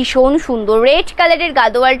নাও, ভীষণ সুন্দর। রেড কালারের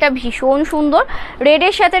গাদোয়ালটা ভীষণ সুন্দর।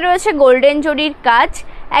 রেডের সাথে রয়েছে গোল্ডেন জরির কাজ,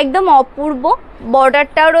 একদম অপূর্ব।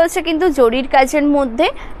 বর্ডারটাও রয়েছে কিন্তু জরির কাজের মধ্যে।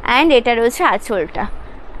 অ্যান্ড এটা রয়েছে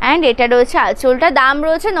আঁচলটা, দাম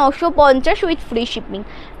রয়েছে 950 উইথ ফ্রি শিপিং।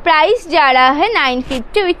 প্রাইস যারা হ্যাঁ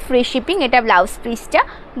 950 উইথ ফ্রি শিপিং। এটা ব্লাউজ পিসটা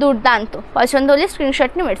দুর্দান্ত। পছন্দ হলে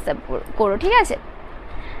স্ক্রিনশট নিয়ে হোয়াটসঅ্যাপ করো। ঠিক আছে,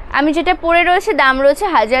 আমি যেটা পরে রয়েছে দাম রয়েছে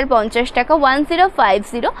 1050 টাকা,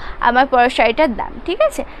 1050 আমার পরের শাড়িটার দাম। ঠিক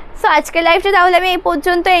আছে, সো আজকের লাইভটা তাহলে আমি এই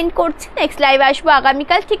পর্যন্ত এন্ড করছি। নেক্সট লাইভ আসবো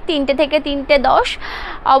আগামীকাল ঠিক 3টে থেকে 3:10।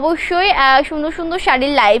 অবশ্যই সুন্দর সুন্দর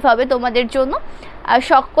শাড়ির লাইভ হবে তোমাদের জন্য।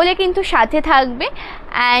 সকলে কিন্তু সাথে থাকবে।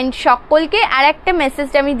 অ্যান্ড সকলকে আর একটা মেসেজ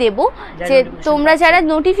আমি দেবো যে তোমরা যারা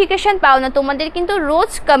নোটিফিকেশান পাও না, তোমাদের কিন্তু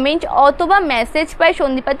রোজ কমেন্ট অথবা মেসেজ পাই,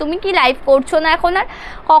 সন্দীপা তুমি কি লাইভ করছো না এখন, আর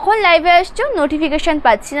কখন লাইভে আসছো, নোটিফিকেশান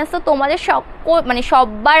পাচ্ছি না। তো তোমাদের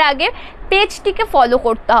সবার আগে পেজটিকে ফলো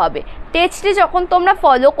করতে হবে। পেজটি যখন তোমরা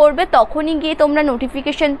ফলো করবে তখনই গিয়ে তোমরা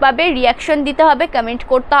নোটিফিকেশান পাবে, রিয়াকশন দিতে হবে, কমেন্ট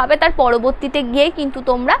করতে হবে, তার পরবর্তীতে গিয়ে কিন্তু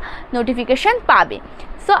তোমরা নোটিফিকেশান পাবে।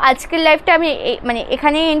 সো আজকের লাইভটা আমি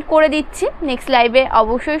এখানে এন্ড করে দিচ্ছি। নেক্সট লাইভে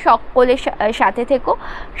অবশ্যই সকলের সাথে থেকো,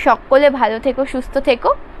 সকলে ভালো থেকো, সুস্থ থেকো।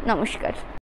 নমস্কার।